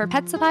also offer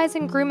pet supplies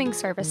and grooming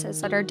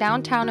services at our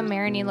downtown and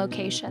Marigny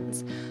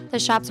locations. The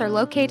shops are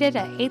located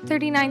at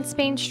 839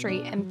 Spain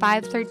Street and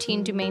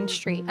 513 Dumaine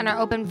Street and are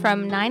open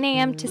from 9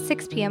 a.m. to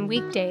 6 p.m.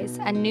 weekdays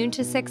and noon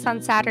to 6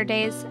 on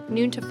Saturdays,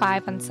 noon to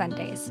 5 on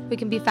Sundays. We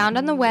can be found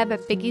on the web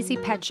at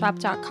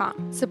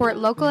BigEasyPetShop.com. Support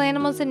local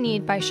animals in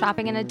need by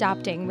shopping and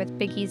adopting with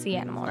Big Easy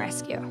Animal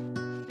Rescue.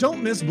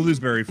 Don't miss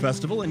Bluesberry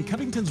Festival in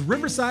Covington's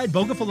Riverside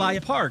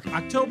Bogafalaya Park,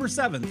 October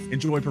 7th.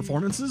 Enjoy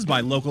performances by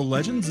local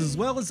legends as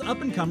well as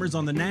up-and-comers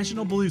on the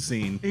national blues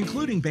scene,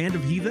 including Band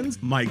of Heathens,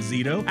 Mike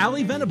Zito,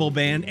 Ali Venable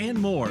Band, and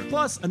more.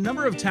 Plus, a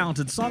number of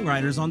talented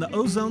songwriters on the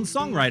Ozone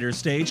Songwriters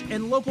stage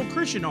and local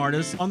Christian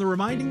artists on the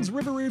Remindings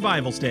River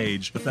Revival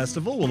stage. The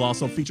festival will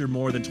also feature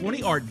more than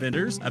 20 art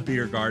vendors, a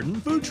beer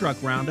garden, food truck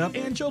roundup,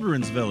 and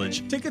children's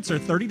village. Tickets are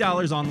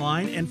 $30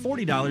 online and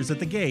 $40 at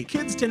the gate.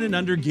 Kids 10 and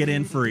under get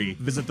in free.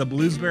 Visit the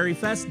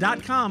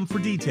bluesberryfest.com for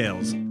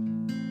details.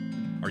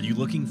 Are you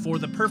looking for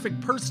the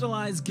perfect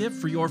personalized gift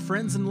for your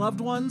friends and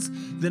loved ones?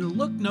 Then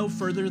look no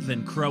further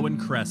than Crow and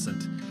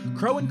Crescent.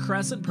 Crow and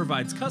Crescent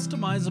provides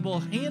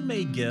customizable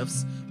handmade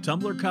gifts,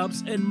 tumbler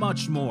cups, and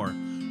much more.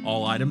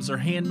 All items are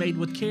handmade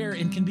with care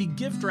and can be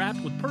gift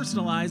wrapped with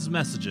personalized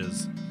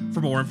messages.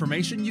 For more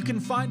information, you can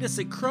find us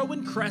at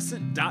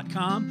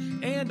crowandcrescent.com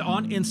and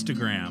on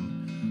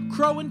Instagram.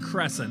 Crow and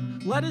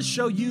Crescent, let us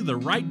show you the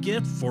right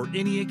gift for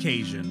any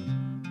occasion.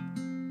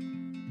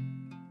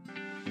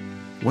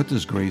 What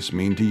does grace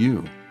mean to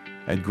you?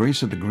 At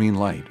Grace of the Green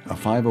Light, a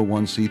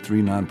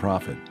 501c3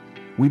 nonprofit,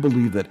 we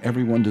believe that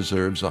everyone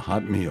deserves a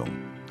hot meal,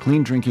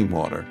 clean drinking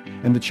water,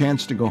 and the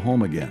chance to go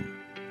home again.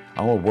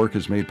 Our work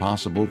is made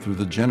possible through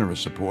the generous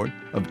support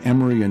of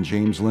Emery and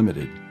James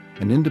Limited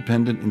an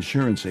independent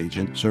insurance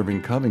agent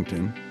serving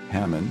Covington,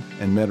 Hammond,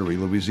 and Metairie,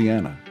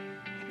 Louisiana.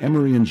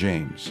 Emery &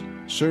 James,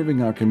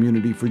 serving our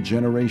community for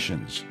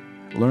generations.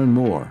 Learn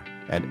more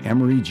at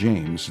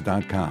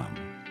emeryjames.com.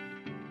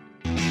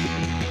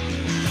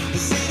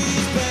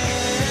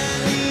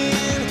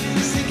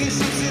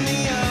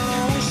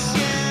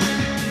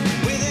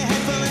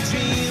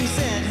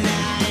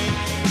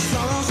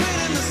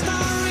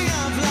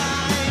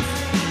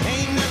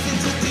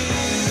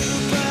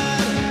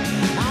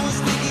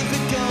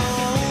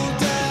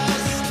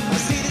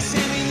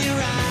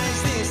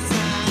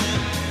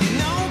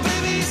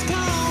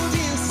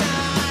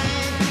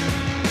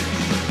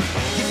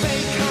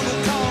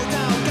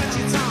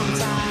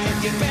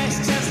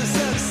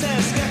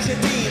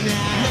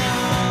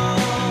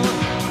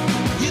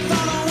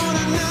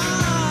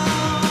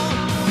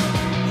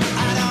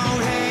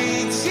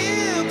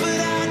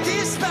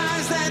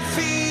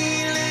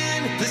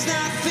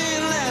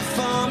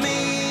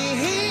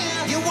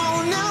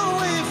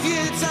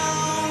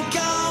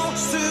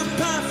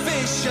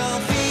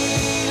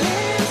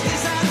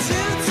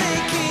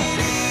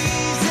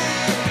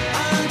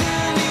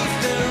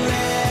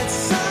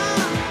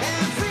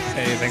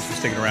 Thanks for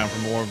sticking around for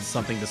more of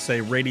Something to Say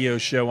radio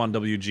show on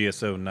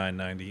WGSO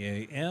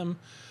 990 AM.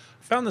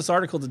 I found this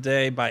article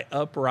today by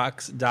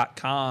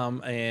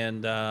uprocks.com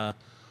and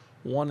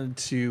wanted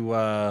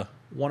to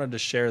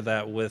share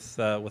that with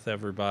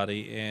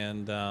everybody.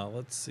 And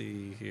let's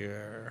see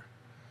here.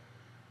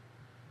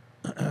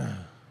 It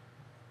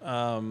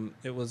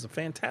was a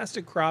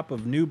fantastic crop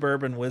of new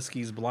bourbon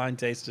whiskeys blind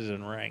tasted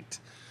and ranked.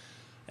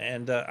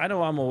 And I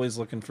know I'm always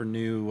looking for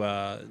new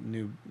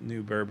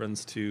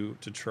bourbons to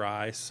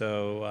try,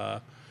 so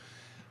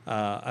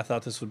I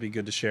thought this would be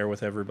good to share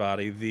with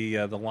everybody.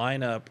 The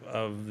lineup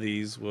of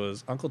these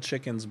was Uncle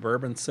Chicken's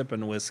Bourbon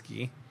Sippin'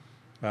 Whiskey,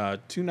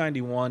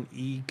 291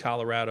 E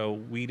Colorado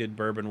Wheated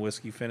Bourbon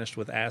Whiskey finished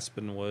with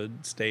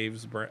Aspenwood,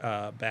 Staves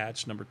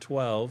batch number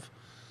 12,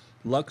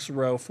 Lux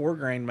Row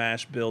 4-grain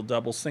mash bill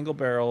double single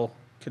barrel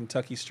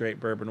Kentucky Straight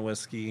Bourbon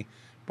Whiskey,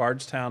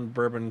 Bardstown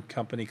Bourbon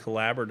Company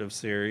Collaborative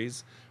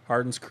Series,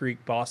 Hardin's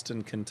Creek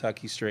Boston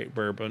Kentucky Straight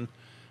Bourbon,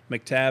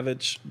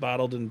 McTavish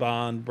Bottled and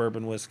Bond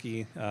Bourbon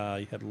Whiskey.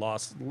 You had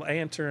Lost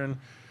Lantern,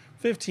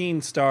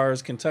 15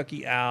 stars,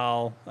 Kentucky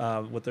Owl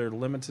with their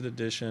limited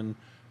edition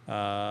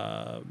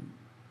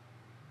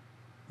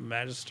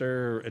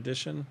Magister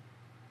Edition,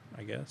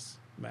 I guess.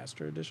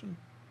 Master Edition.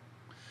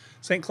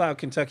 St. Cloud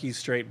Kentucky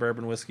Straight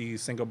Bourbon Whiskey,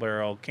 single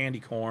barrel Candy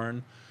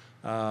Corn.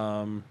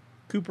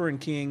 Cooper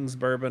and King's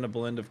Bourbon, a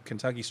blend of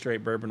Kentucky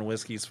Straight Bourbon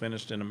whiskeys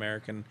finished in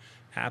American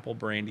apple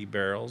brandy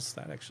barrels.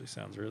 That actually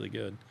sounds really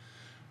good.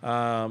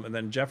 And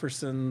then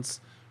Jefferson's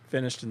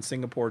finished in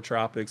Singapore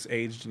Tropics,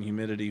 aged in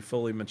humidity,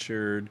 fully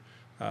matured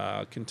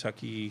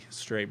Kentucky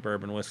Straight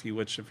Bourbon whiskey,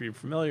 which if you're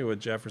familiar with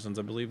Jefferson's,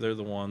 I believe they're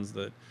the ones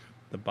that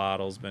the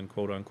bottle's been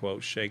quote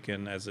unquote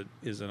shaken as it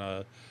is in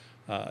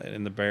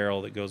the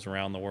barrel that goes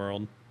around the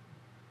world.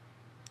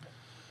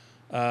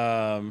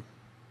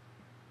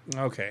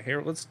 Okay,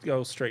 here let's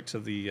go straight to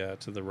the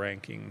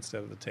ranking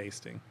instead of the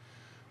tasting.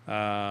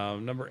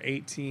 Number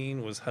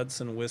 18 was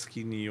Hudson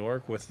Whiskey New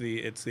York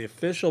it's the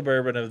official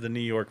bourbon of the New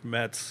York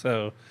Mets.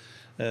 So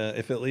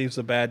if it leaves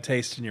a bad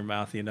taste in your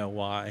mouth, you know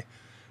why.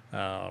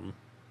 I'm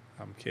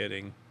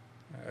kidding.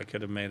 I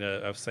could have made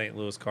a St.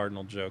 Louis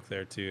Cardinal joke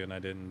there too, and I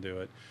didn't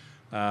do it.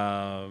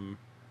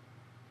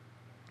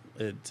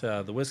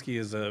 The whiskey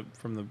is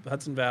from the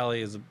Hudson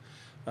Valley is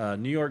a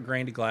New York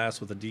grain to glass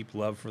with a deep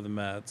love for the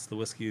Mets. The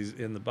whiskey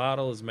in the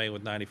bottle is made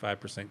with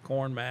 95%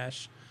 corn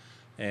mash,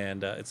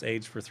 and it's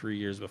aged for 3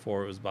 years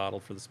before it was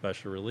bottled for the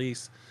special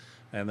release.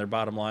 And their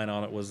bottom line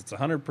on it was it's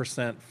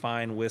 100%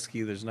 fine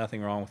whiskey. There's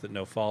nothing wrong with it.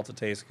 No fault. It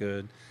tastes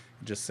good.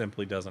 It just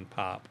simply doesn't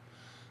pop.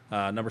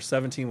 Number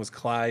 17 was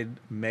Clyde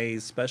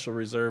Mays Special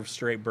Reserve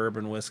Straight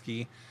Bourbon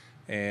Whiskey,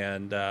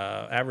 and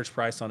average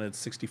price on it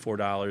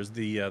 $64.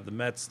 The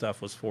Mets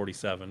stuff was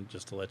 $47,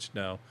 just to let you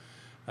know.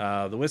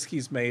 The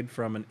whiskey's made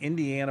from an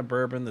Indiana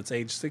bourbon that's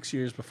aged 6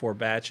 years before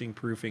batching,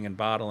 proofing, and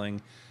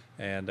bottling.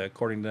 And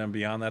according to them,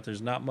 beyond that,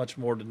 there's not much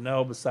more to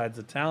know besides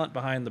the talent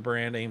behind the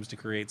brand aims to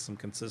create some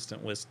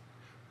consistent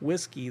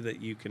whiskey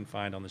that you can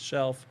find on the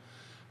shelf.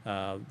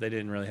 They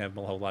didn't really have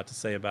a whole lot to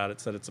say about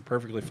it. Said it's a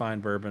perfectly fine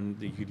bourbon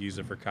that you could use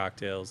it for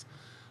cocktails.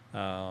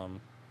 At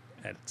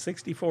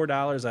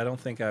 $64, I don't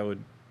think I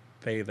would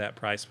pay that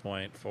price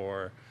point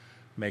for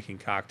making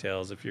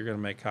cocktails. If you're going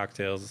to make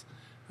cocktails,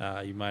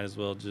 you might as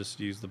well just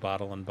use the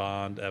Bottle and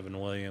Bond, Evan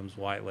Williams,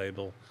 white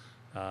label.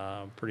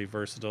 Pretty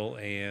versatile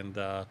and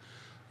a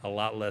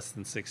lot less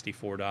than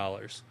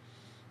 $64.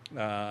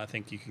 I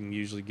think you can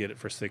usually get it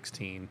for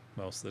 $16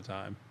 most of the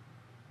time.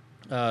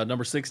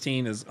 Number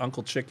 16 is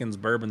Uncle Chicken's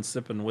Bourbon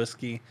Sippin'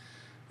 Whiskey,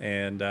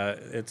 and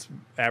its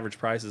average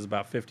price is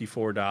about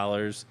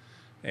 $54.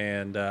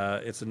 And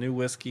it's a new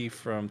whiskey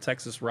from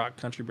Texas rock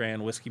country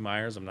brand Whiskey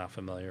Myers. I'm not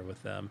familiar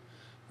with them.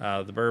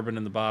 The bourbon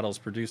in the bottle is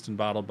produced and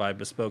bottled by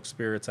Bespoke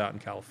Spirits out in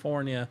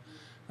California.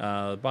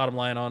 Bottom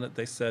line on it,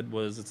 they said,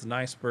 was it's a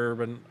nice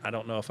bourbon. I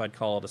don't know if I'd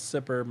call it a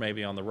sipper,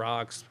 maybe on the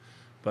rocks,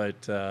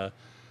 but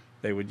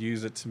they would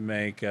use it to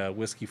make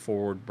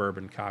whiskey-forward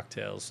bourbon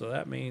cocktails. So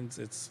that means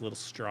it's a little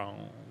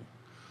strong.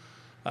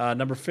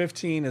 Number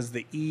 15 is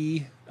the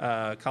E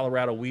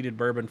Colorado Wheated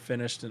Bourbon,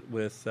 finished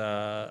with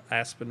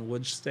Aspen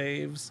Wood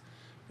Staves,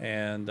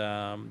 and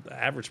the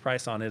average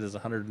price on it is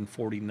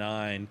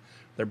 $149.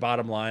 Their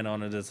bottom line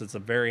on it is it's a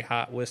very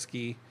hot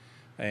whiskey,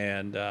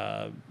 and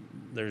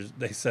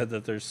they said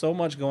that there's so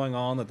much going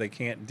on that they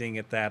can't ding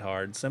it that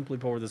hard. Simply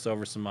pour this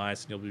over some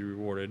ice, and you'll be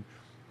rewarded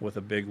with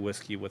a big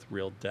whiskey with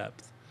real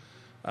depth.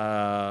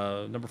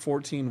 Number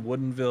 14,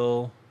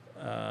 Woodinville.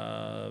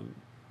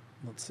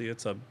 Let's see,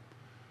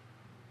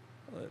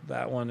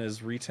 that one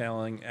is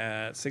retailing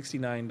at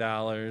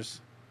 $69,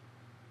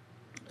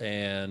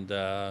 and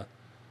the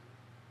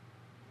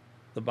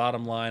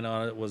bottom line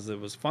on it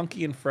was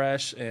funky and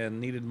fresh and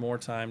needed more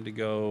time to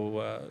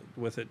go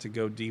with it to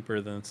go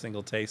deeper than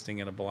single tasting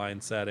in a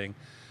blind setting.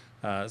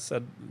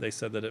 They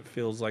said that it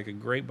feels like a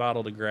great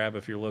bottle to grab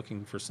if you're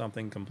looking for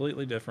something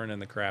completely different in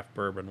the craft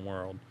bourbon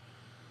world.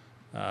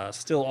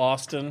 Still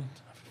Austin.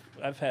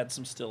 I've had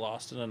some Still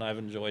Austin and I've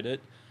enjoyed it.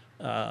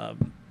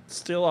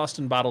 Still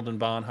Austin Bottled and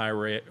Bond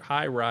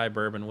high rye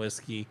bourbon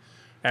whiskey.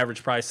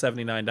 Average price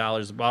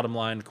 $79. The bottom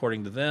line,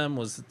 according to them,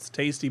 was it's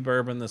tasty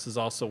bourbon. This is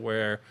also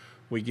where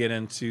we get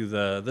into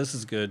the "this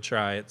is good,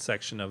 try it"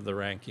 section of the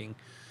ranking.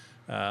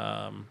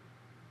 Let's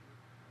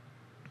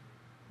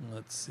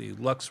see,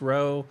 Lux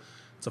Row.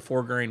 It's a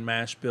 4-grain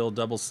mash bill,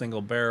 double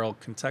single barrel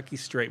Kentucky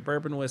straight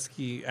bourbon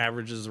whiskey.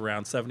 Averages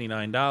around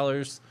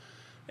 $79,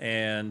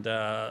 and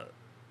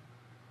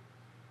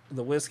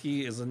the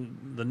whiskey is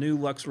the new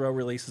Lux Row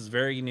release is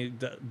very unique,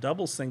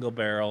 double single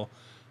barrel.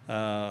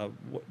 But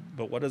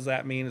what does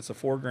that mean? It's a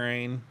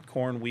 4-grain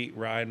corn, wheat,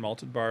 rye, and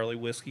malted barley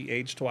whiskey,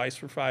 aged twice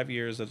for 5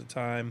 years at a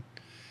time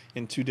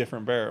in 2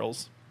 different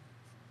barrels.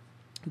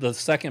 The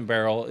second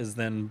barrel is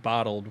then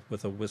bottled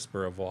with a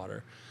whisper of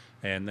water.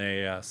 And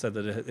they said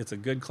that it's a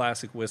good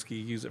classic whiskey.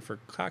 Use it for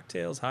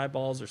cocktails,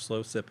 highballs, or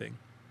slow sipping.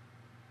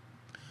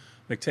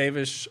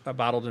 McTavish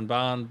Bottled and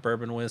Bond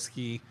bourbon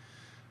whiskey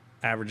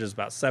averages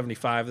about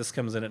 75. This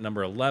comes in at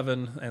number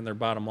 11, and their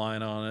bottom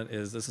line on it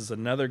is this is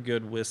another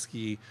good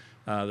whiskey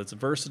that's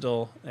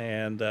versatile,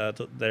 and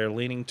they're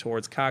leaning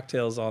towards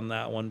cocktails on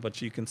that one,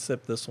 but you can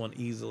sip this one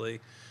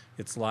easily.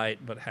 It's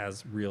light but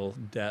has real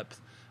depth.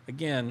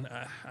 Again,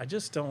 I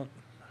just don't.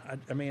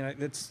 I mean,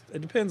 it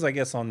depends, I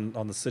guess, on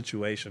the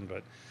situation,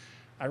 but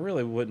I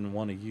really wouldn't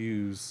want to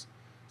use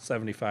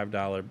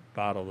 $75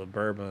 bottle of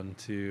bourbon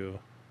to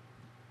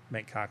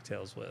make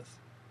cocktails with.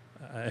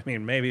 I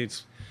mean, maybe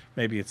it's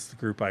the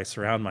group I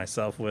surround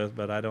myself with,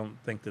 but I don't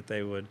think that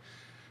they would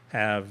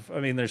have. I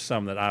mean, there's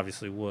some that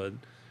obviously would,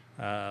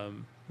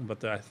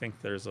 but I think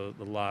there's a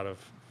lot of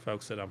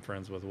folks that I'm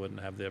friends with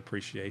wouldn't have the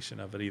appreciation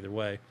of it either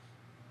way.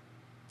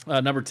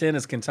 Number 10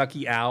 is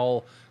Kentucky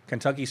Owl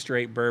Kentucky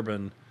Straight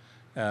Bourbon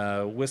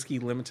Whiskey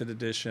Limited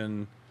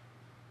Edition,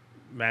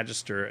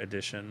 Magister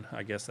Edition.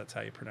 I guess that's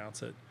how you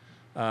pronounce it.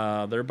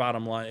 Their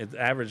bottom line, it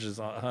averages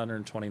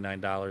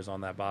 $129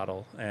 on that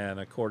bottle, and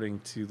according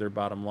to their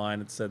bottom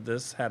line, it said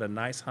this had a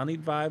nice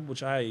honeyed vibe,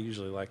 which I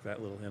usually like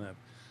that little hint of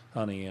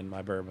honey in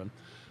my bourbon,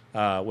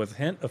 with a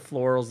hint of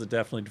florals that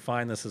definitely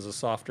define this as a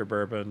softer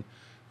bourbon.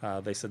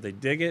 They said they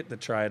dig it, to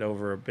try it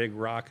over a big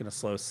rock and a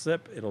slow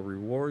sip. It'll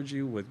reward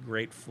you with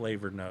great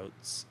flavor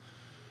notes.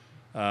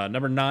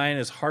 Number 9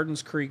 is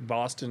Hardin's Creek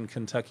Boston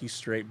Kentucky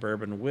Straight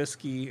Bourbon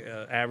Whiskey,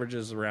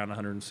 averages around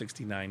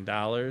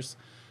 $169.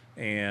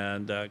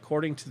 And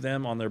according to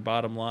them, on their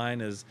bottom line,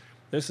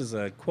 this is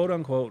a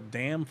quote-unquote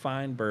damn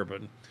fine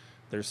bourbon.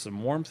 There's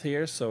some warmth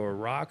here, so a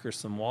rock or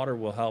some water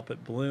will help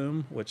it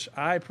bloom, which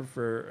I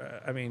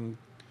prefer. I mean,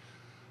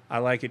 I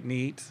like it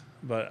neat,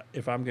 but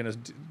if I'm going to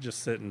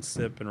just sit and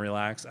sip and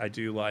relax, I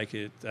do like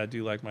it. I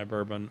do like my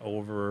bourbon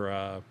over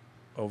a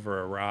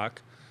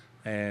rock,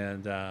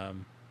 and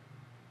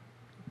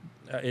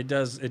it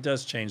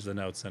does change the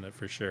notes in it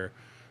for sure.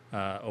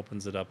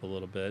 Opens it up a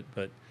little bit,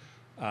 but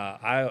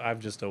I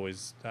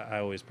always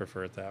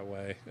prefer it that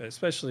way,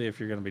 especially if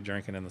you're going to be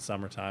drinking in the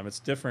summertime. It's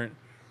different.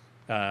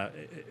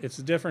 It's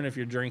different if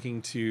you're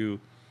drinking to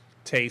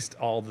taste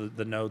all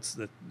the notes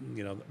that,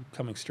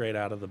 coming straight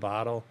out of the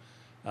bottle,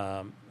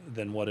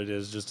 than what it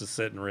is just to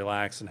sit and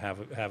relax and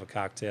have a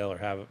cocktail or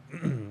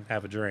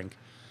have a drink.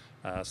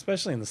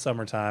 Especially in the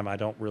summertime, I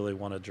don't really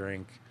want to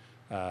drink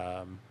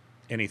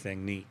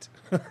anything neat.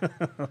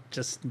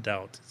 Just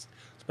don't.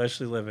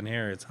 Especially living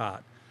here, it's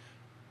hot.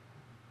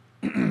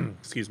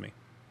 Excuse me.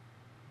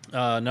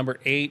 Number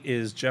 8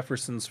 is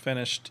Jefferson's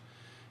finished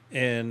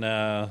in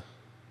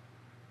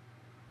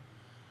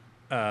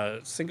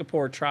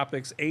Singapore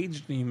Tropics,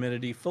 aged in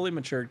humidity, fully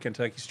matured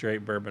Kentucky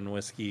Straight Bourbon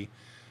Whiskey.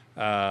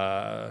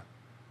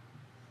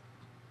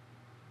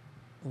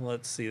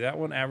 Let's see, that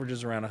one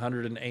averages around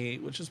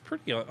 108, which is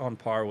pretty on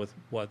par with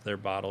what their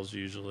bottles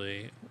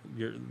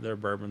their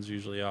bourbons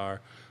usually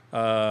are.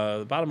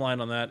 The bottom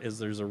line on that is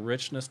there's a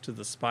richness to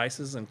the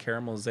spices and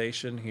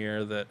caramelization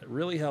here that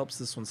really helps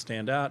this one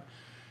stand out.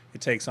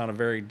 It takes on a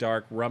very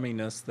dark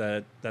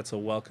rumminess that's a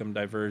welcome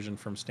diversion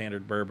from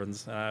standard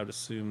bourbons. I would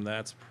assume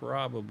that's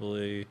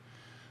probably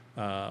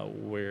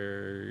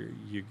where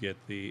you get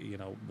the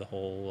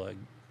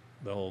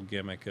whole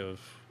gimmick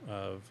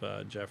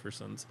of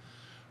Jefferson's.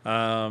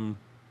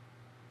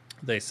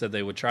 They said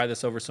they would try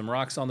this over some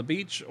rocks on the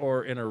beach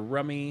or in a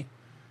rummy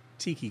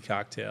tiki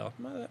cocktail.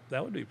 Well,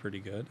 that would be pretty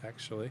good,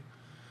 actually.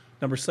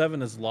 Number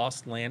 7 is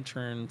Lost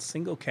Lantern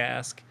Single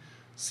Cask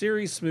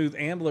Series Smooth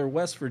Ambler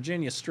West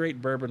Virginia Straight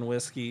Bourbon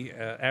Whiskey.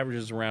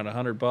 Averages around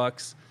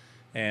 $100.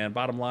 And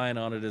bottom line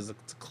on it is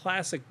it's a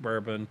classic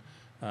bourbon.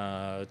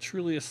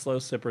 Truly a slow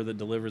sipper that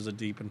delivers a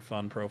deep and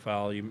fun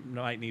profile. You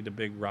might need a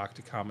big rock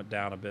to calm it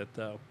down a bit,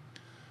 though.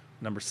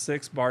 Number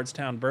 6,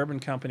 Bardstown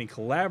Bourbon Company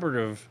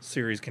Collaborative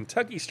Series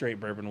Kentucky Straight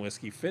Bourbon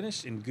Whiskey,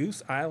 finished in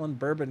Goose Island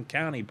Bourbon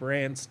County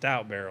brand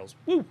stout barrels.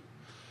 Woo!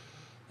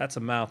 That's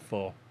a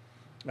mouthful.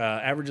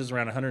 Averages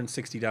around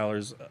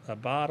 $160 a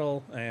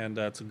bottle, and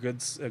it's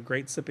a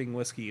great sipping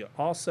whiskey.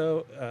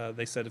 Also,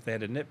 they said if they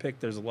had to nitpick,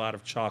 there's a lot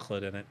of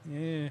chocolate in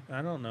it.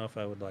 I don't know if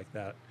I would like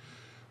that.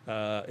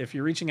 If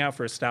you're reaching out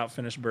for a stout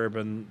finished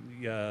bourbon,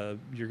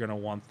 you're going to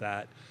want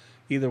that.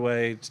 Either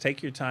way,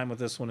 take your time with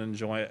this one and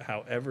enjoy it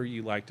however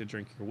you like to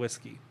drink your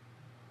whiskey.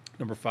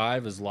 Number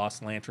 5 is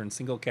Lost Lantern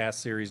Single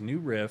Cask Series New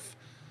Riff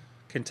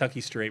Kentucky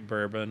Straight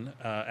Bourbon.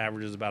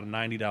 Averages about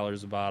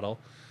 $90 a bottle.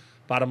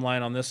 Bottom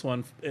line on this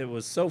one, it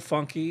was so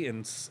funky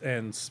and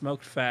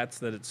smoked fats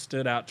that it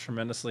stood out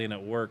tremendously and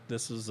it worked.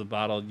 This is a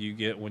bottle you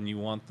get when you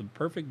want the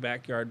perfect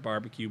backyard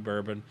barbecue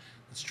bourbon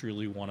that's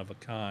truly one of a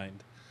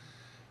kind.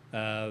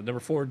 Number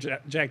 4,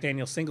 Jack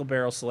Daniel's Single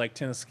Barrel Select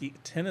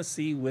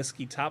Tennessee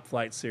Whiskey Top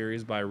Flight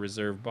Series by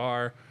Reserve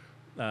Bar.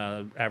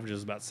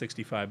 Averages about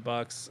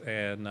 $65.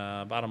 And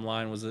bottom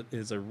line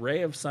is a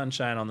ray of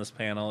sunshine on this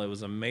panel. It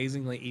was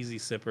amazingly easy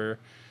sipper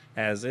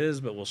as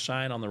is, but will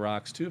shine on the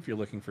rocks too if you're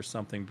looking for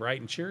something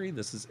bright and cheery.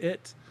 This is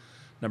it.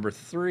 Number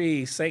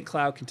 3, St.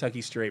 Cloud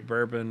Kentucky Straight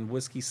Bourbon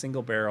Whiskey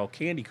Single Barrel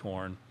Candy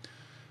Corn.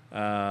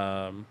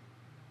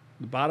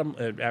 The bottom,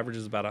 it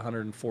averages about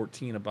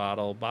 $114 a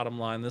bottle. Bottom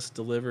line, this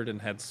delivered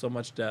and had so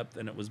much depth,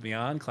 and it was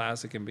beyond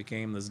classic and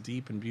became this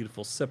deep and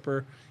beautiful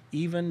sipper,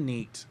 even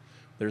neat.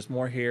 There's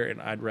more here,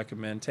 and I'd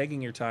recommend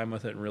taking your time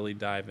with it and really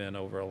dive in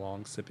over a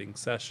long sipping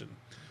session.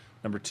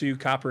 Number 2,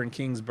 Copper and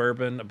Kings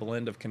Bourbon, a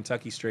blend of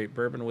Kentucky Straight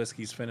Bourbon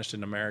whiskeys finished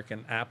in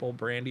American apple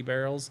brandy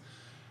barrels.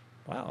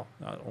 Wow,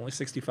 only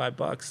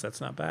 $65.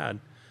 That's not bad.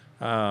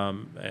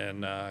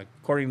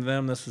 According to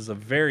them, this is a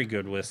very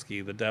good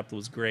whiskey. The depth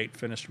was great,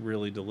 finished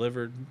really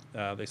delivered.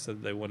 They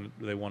said they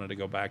wanted to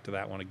go back to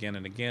that one again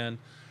and again.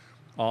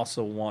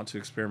 Also want to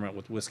experiment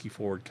with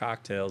whiskey-forward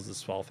cocktails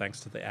this fall thanks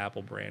to the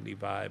apple brandy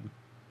vibe.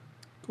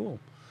 Cool.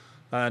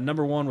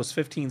 Number 1 was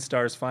 15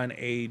 Stars Fine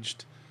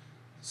Aged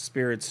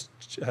Spirits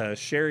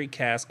Sherry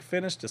Cask,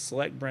 finished a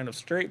select brand of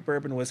straight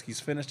bourbon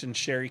whiskeys finished in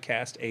sherry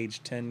cask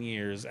aged 10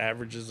 years.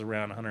 Averages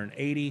around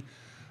 180.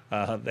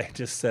 They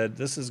just said,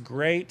 this is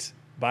great.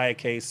 Buy a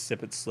case,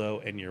 sip it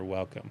slow, and you're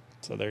welcome.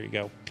 So there you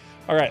go.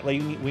 All right, we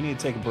need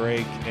to take a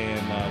break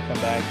and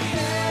come back.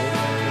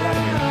 We're out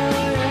of here.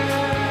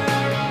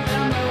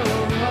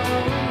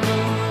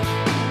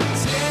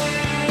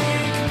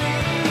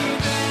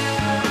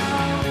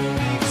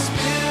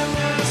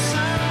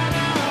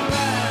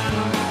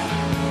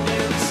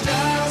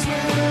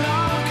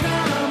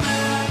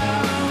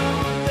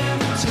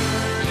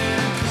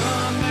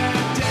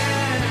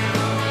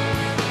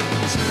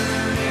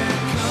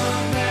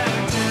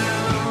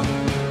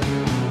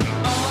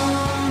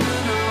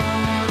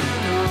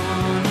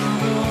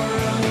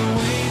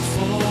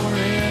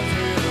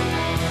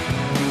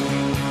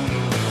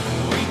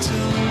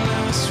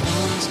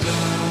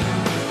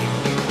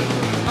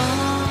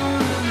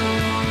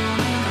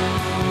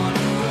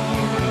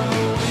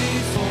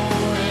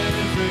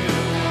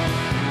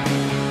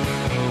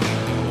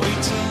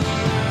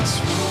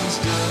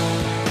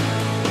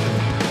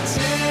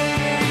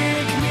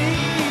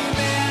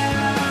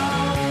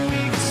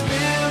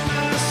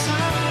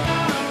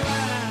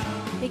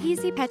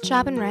 Pet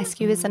Shop and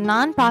Rescue is a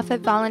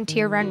non-profit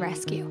volunteer-run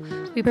rescue.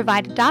 We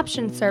provide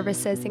adoption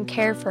services and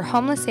care for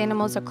homeless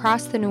animals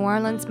across the New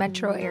Orleans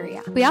metro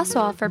area. We also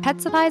offer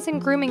pet supplies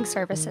and grooming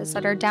services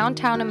at our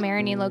downtown and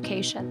Marigny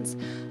locations.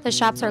 The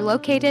shops are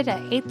located at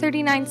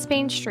 839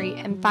 Spain Street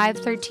and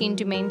 513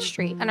 Dumaine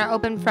Street and are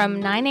open from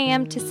 9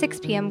 a.m. to 6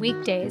 p.m.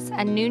 weekdays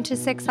and noon to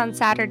 6 on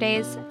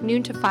Saturdays,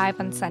 noon to 5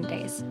 on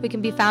Sundays. We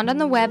can be found on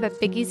the web at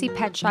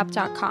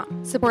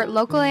BigEasyPetShop.com. Support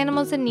local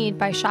animals in need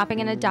by shopping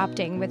and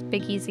adopting with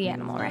Big Easy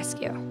Animal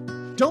Rescue.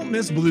 Don't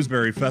miss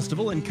Bluesberry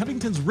Festival in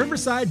Covington's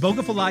Riverside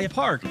Bogafalaya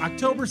Park,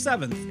 October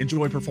 7th.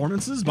 Enjoy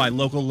performances by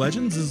local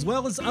legends as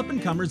well as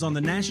up-and-comers on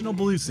the national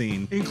blues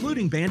scene,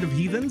 including Band of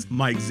Heathens,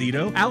 Mike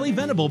Zito, Ali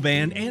Venable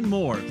Band, and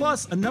more.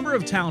 Plus, a number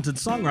of talented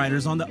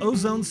songwriters on the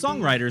Ozone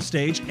Songwriters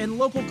stage and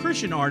local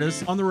Christian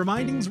artists on the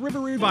Remindings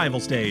River Revival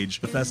stage.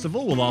 The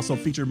festival will also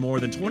feature more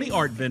than 20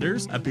 art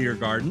vendors, a beer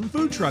garden,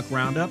 food truck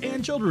roundup,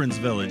 and children's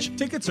village.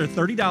 Tickets are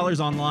 $30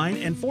 online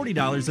and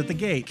 $40 at the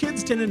gate.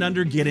 Kids 10 and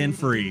under get in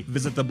free.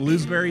 Visit the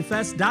bluesberryfest.com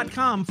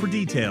for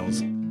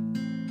details.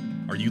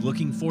 Are you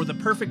looking for the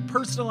perfect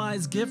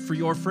personalized gift for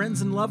your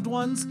friends and loved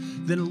ones?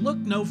 Then look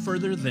no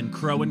further than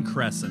Crow and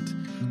Crescent.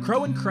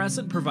 Crow and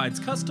Crescent provides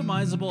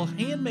customizable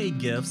handmade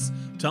gifts,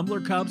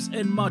 tumbler cups,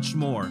 and much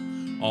more.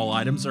 All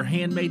items are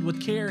handmade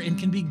with care and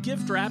can be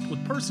gift wrapped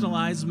with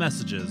personalized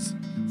messages.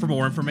 For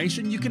more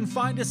information, you can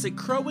find us at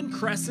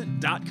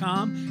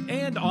crowandcrescent.com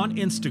and on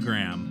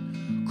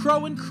Instagram.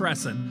 Crow and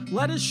Crescent,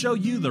 let us show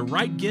you the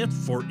right gift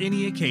for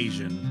any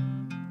occasion.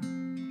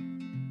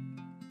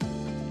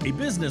 A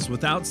business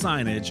without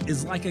signage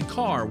is like a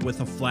car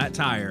with a flat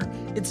tire.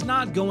 It's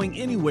not going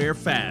anywhere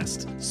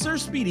fast. Sir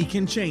Speedy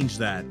can change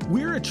that.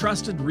 We're a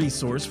trusted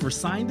resource for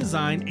sign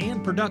design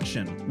and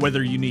production.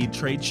 Whether you need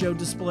trade show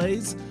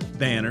displays,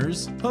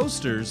 banners,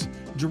 posters,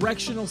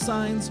 directional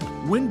signs,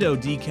 window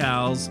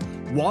decals,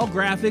 wall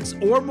graphics,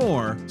 or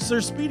more, Sir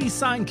Speedy's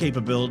sign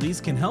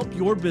capabilities can help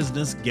your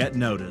business get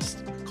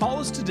noticed. Call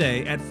us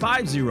today at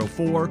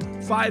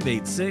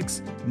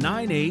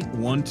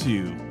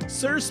 504-586-9812.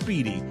 Sir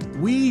Speedy,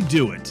 we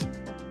do it.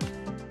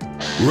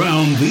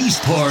 Round these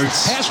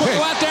parts, Pass will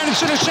go out there and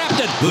it's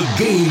intercepted. the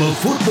game of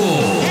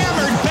football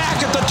Hammered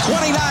back at the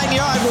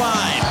 29-yard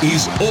line.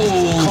 is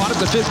all Caught at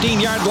the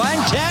 15-yard line.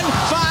 10,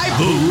 5.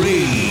 the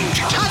rage.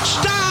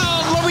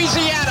 Touchdown,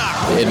 Louisiana.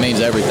 It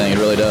means everything. It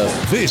really does.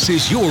 This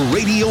is your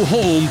radio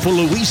home for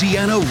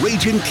Louisiana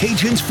Ragin'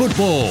 Cajuns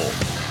football.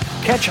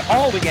 Catch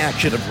all the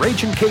action of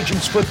Ragin'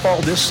 Cajuns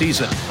football this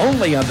season,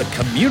 only on the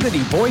community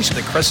voice of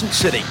the Crescent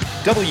City,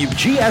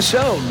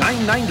 WGSO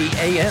 990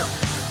 AM.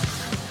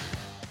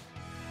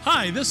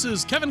 Hi, this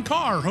is Kevin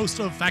Carr, host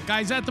of Fat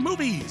Guys at the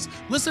Movies.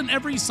 Listen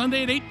every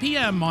Sunday at 8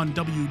 p.m. on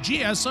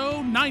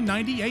WGSO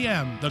 990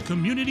 AM, the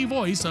community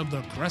voice of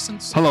the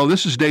Crescent City. Hello,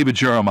 this is David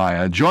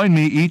Jeremiah. Join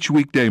me each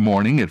weekday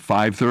morning at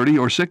 5:30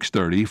 or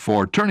 6:30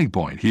 for Turning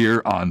Point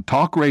here on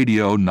Talk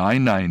Radio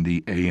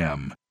 990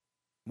 AM.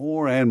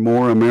 More and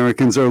more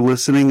Americans are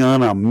listening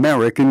on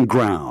American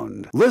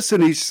ground.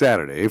 Listen each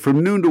Saturday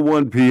from noon to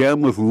 1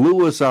 p.m. with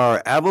Louis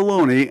R.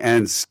 Avalone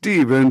and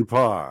Stephen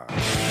Parr.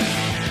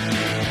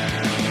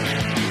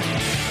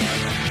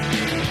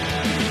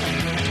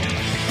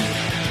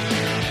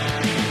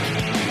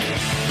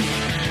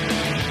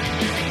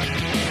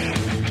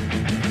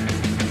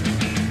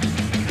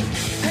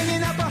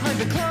 Hanging out behind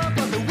the club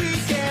on the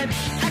weekend,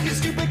 acting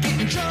stupid,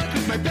 getting drunk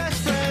with my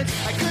best friends.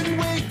 I couldn't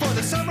wait for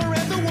the summer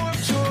and the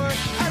Warped Tour.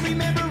 I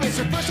remember it's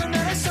the first time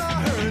that I saw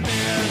her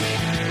there.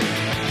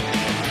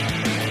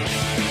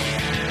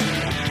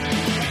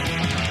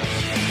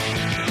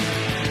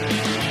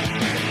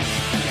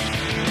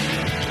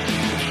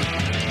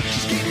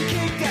 She's getting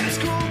kicked out of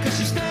school cause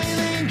she's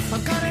failing.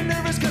 I'm kinda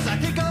nervous cause I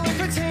think I'll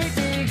ever take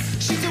me.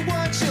 She's the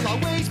one, she'll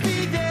always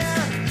be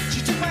there.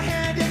 She took my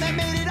hand and I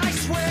made it, I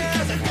swear.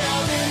 Cause I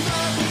fell in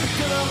love with the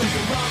girl at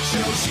the rock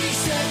show. She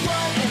said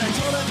what and I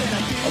told her that I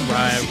didn't. All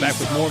right, back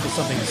with more of the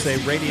Something to Say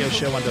radio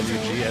show on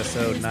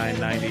WGSO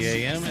 990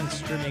 AM and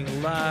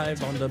streaming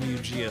live on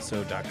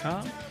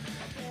WGSO.com.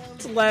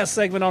 It's the last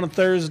segment on a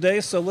Thursday,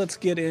 so let's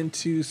get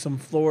into some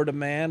Florida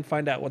Man,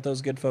 find out what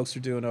those good folks are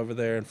doing over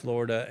there in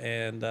Florida.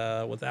 And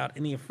without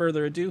any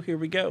further ado, here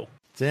we go.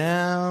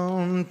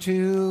 Down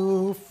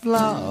to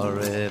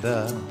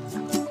Florida,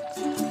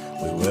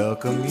 we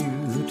welcome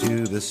you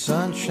to the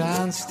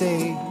Sunshine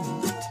State.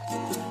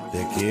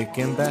 They're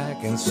kicking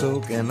back and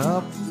soaking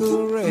up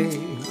the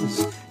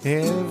rays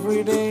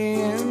every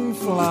day in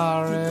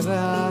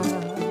Florida.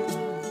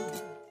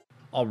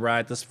 All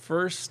right, this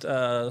first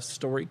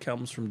story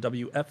comes from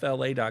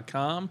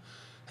WFLA.com.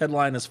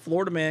 Headline is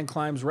Florida Man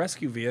climbs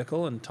rescue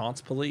vehicle and taunts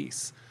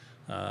police.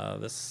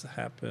 This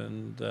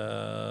happened,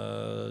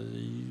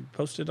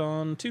 posted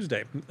on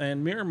Tuesday.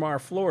 In Miramar,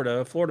 Florida,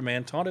 a Florida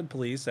man taunted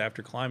police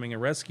after climbing a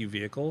rescue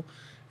vehicle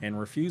and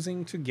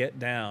refusing to get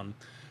down.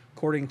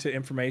 According to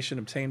information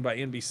obtained by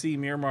NBC,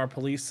 Miramar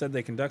police said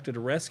they conducted a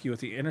rescue at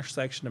the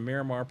intersection of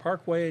Miramar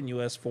Parkway and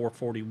US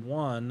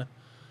 441.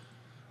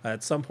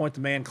 At some point,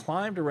 the man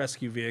climbed a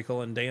rescue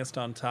vehicle and danced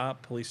on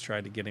top. Police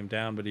tried to get him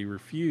down, but he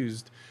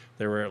refused.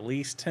 There were at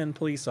least 10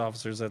 police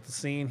officers at the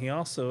scene. He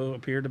also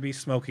appeared to be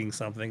smoking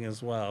something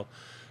as well.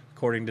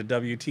 According to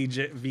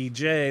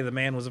WTVJ, the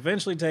man was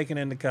eventually taken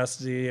into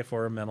custody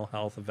for a mental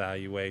health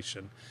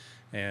evaluation.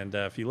 And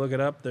if you look it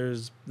up,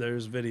 there's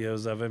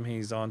videos of him.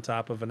 He's on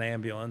top of an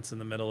ambulance in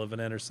the middle of an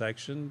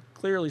intersection,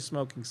 clearly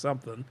smoking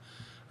something.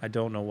 I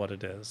don't know what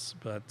it is,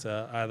 but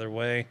either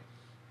way,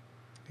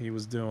 he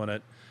was doing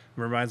it.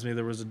 It reminds me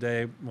there was a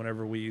day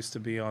whenever we used to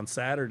be on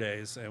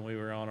Saturdays and we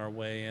were on our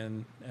way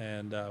in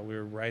and we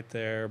were right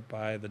there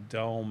by the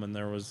dome and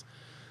there was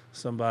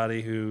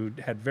somebody who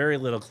had very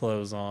little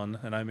clothes on.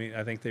 And I mean,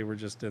 I think they were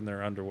just in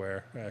their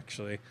underwear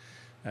actually.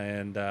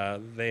 And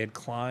they had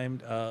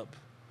climbed up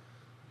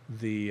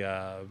the,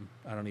 I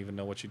don't even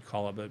know what you'd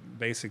call it, but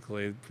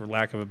basically, for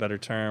lack of a better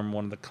term,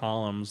 one of the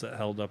columns that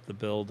held up the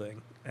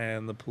building.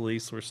 And the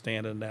police were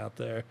standing out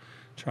there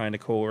trying to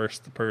coerce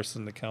the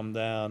person to come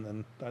down.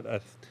 And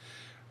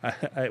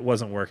it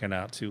wasn't working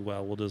out too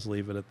well. We'll just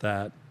leave it at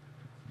that.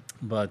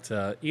 But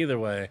either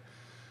way,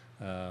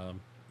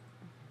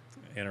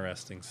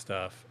 interesting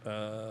stuff.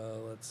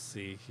 Let's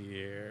see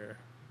here.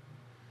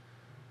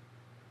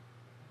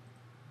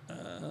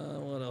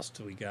 What else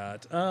do we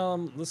got?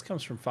 This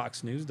comes from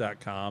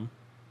FoxNews.com.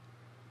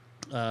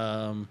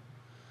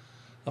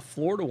 A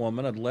Florida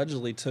woman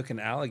allegedly took an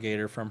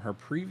alligator from her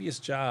previous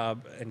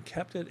job and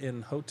kept it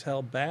in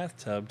hotel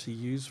bathtub to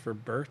use for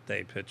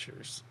birthday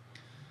pictures.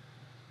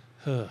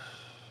 A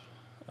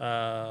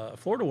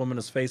Florida woman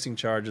is facing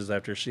charges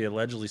after she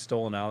allegedly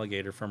stole an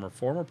alligator from her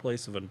former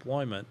place of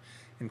employment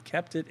and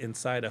kept it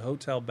inside a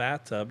hotel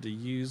bathtub to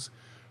use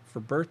for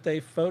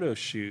birthday photo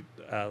shoot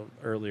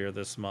earlier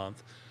this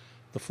month.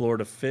 The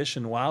Florida Fish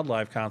and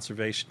Wildlife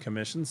Conservation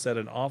Commission said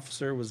an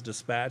officer was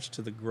dispatched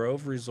to the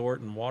Grove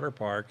Resort and Water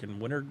Park in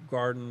Winter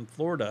Garden,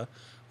 Florida,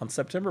 on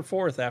September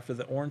 4th after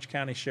the Orange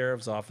County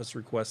Sheriff's Office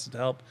requested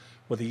help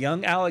with a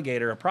young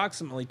alligator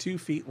approximately 2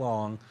 feet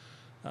long,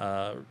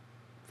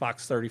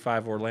 Fox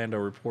 35 Orlando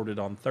reported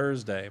on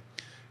Thursday.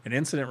 An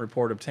incident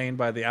report obtained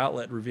by the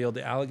outlet revealed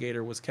the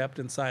alligator was kept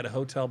inside a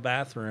hotel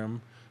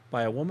bathroom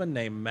by a woman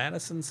named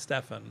Madison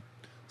Steffen.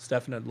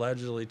 Steffen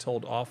allegedly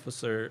told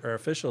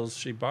officials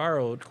she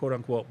borrowed,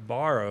 quote-unquote,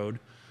 borrowed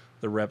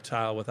the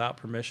reptile without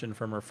permission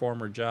from her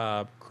former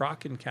job,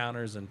 Croc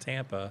Encounters in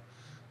Tampa,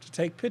 to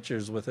take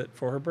pictures with it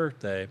for her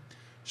birthday.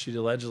 She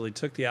allegedly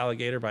took the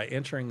alligator by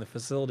entering the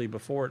facility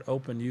before it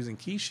opened using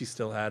keys she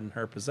still had in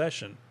her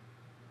possession.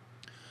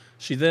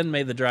 She then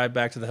made the drive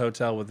back to the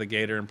hotel with the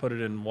gator and put it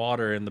in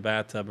water in the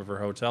bathtub of her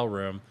hotel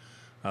room.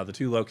 The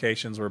two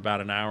locations were about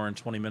an hour and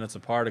 20 minutes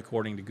apart,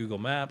 according to Google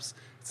Maps.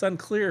 It's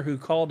unclear who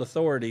called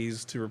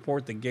authorities to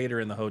report the gator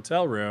in the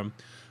hotel room.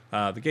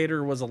 The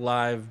gator was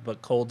alive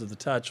but cold to the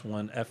touch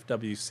when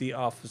FWC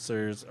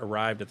officers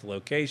arrived at the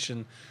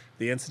location.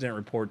 The incident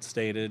report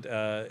stated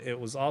it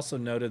was also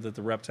noted that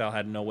the reptile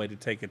had no way to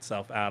take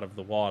itself out of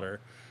the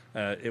water.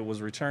 It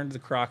was returned to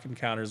the Croc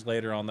Encounters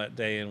later on that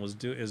day and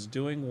is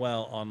doing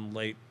well on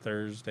late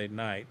Thursday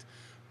night.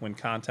 When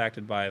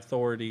contacted by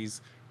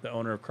authorities, the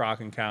owner of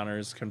Croc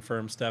Encounters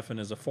confirmed Steffen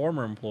is a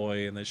former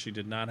employee and that she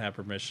did not have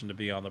permission to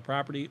be on the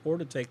property or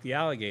to take the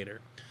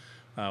alligator.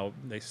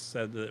 They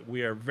said that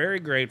we are very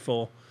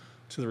grateful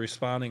to the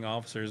responding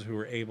officers who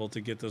were able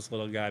to get this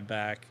little guy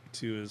back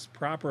to his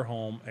proper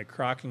home at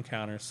Croc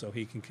Encounters so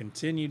he can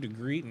continue to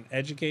greet and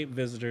educate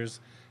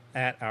visitors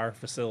at our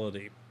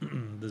facility,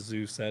 the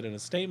zoo said in a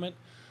statement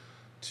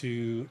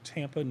to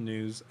Tampa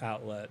News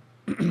outlet.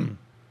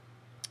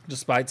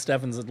 Despite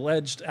Steffen's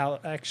alleged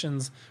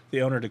actions,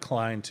 the owner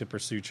declined to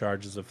pursue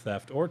charges of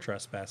theft or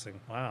trespassing.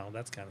 Wow,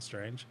 that's kind of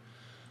strange.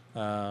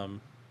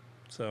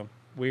 So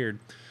weird.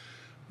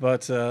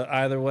 But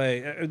either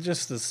way,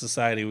 just the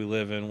society we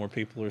live in where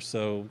people are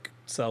so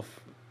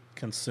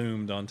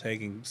self-consumed on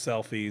taking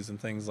selfies and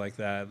things like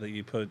that, that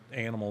you put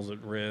animals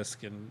at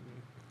risk and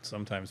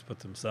sometimes put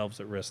themselves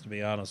at risk, to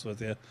be honest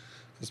with you,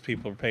 because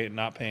people are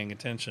not paying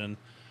attention.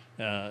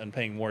 And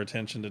paying more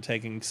attention to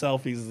taking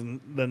selfies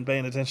than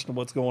paying attention to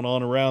what's going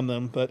on around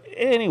them. But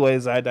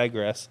anyways, I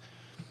digress.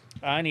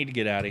 I need to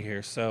get out of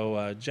here.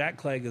 So Jack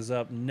Clegg is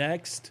up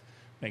next.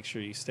 Make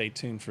sure you stay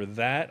tuned for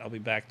that. I'll be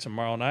back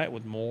tomorrow night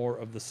with more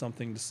of the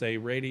Something to Say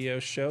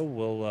radio show.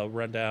 We'll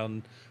run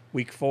down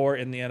Week 4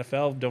 in the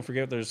NFL. Don't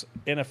forget there's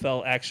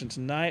NFL action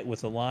tonight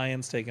with the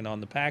Lions taking on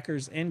the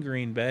Packers in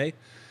Green Bay.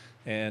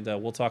 And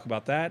we'll talk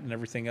about that and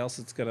everything else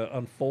that's going to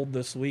unfold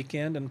this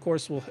weekend. And, of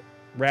course, we'll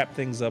wrap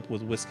things up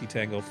with Whiskey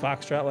Tango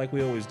Foxtrot like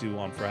we always do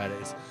on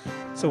Fridays.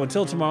 So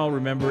until tomorrow,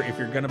 remember, if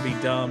you're going to be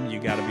dumb, you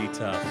got to be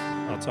tough.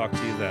 I'll talk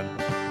to you then.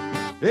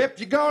 If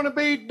you're going to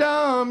be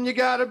dumb, you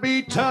got to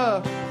be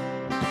tough.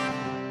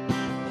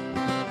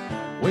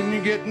 When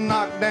you get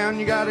knocked down,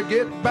 you got to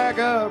get back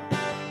up.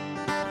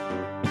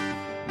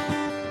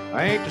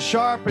 I ain't the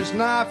sharpest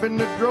knife in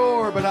the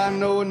drawer, but I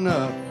know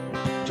enough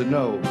to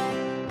know.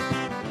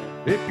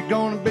 If you're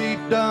going to be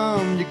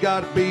dumb, you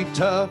got to be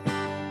tough.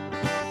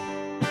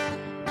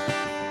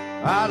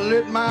 I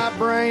lit my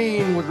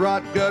brain with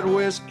rot gut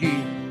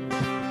whiskey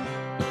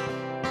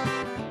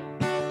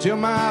till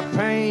my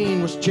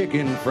pain was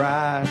chicken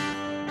fried.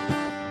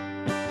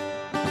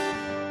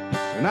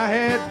 And I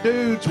had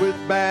dudes with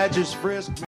badges frisk me.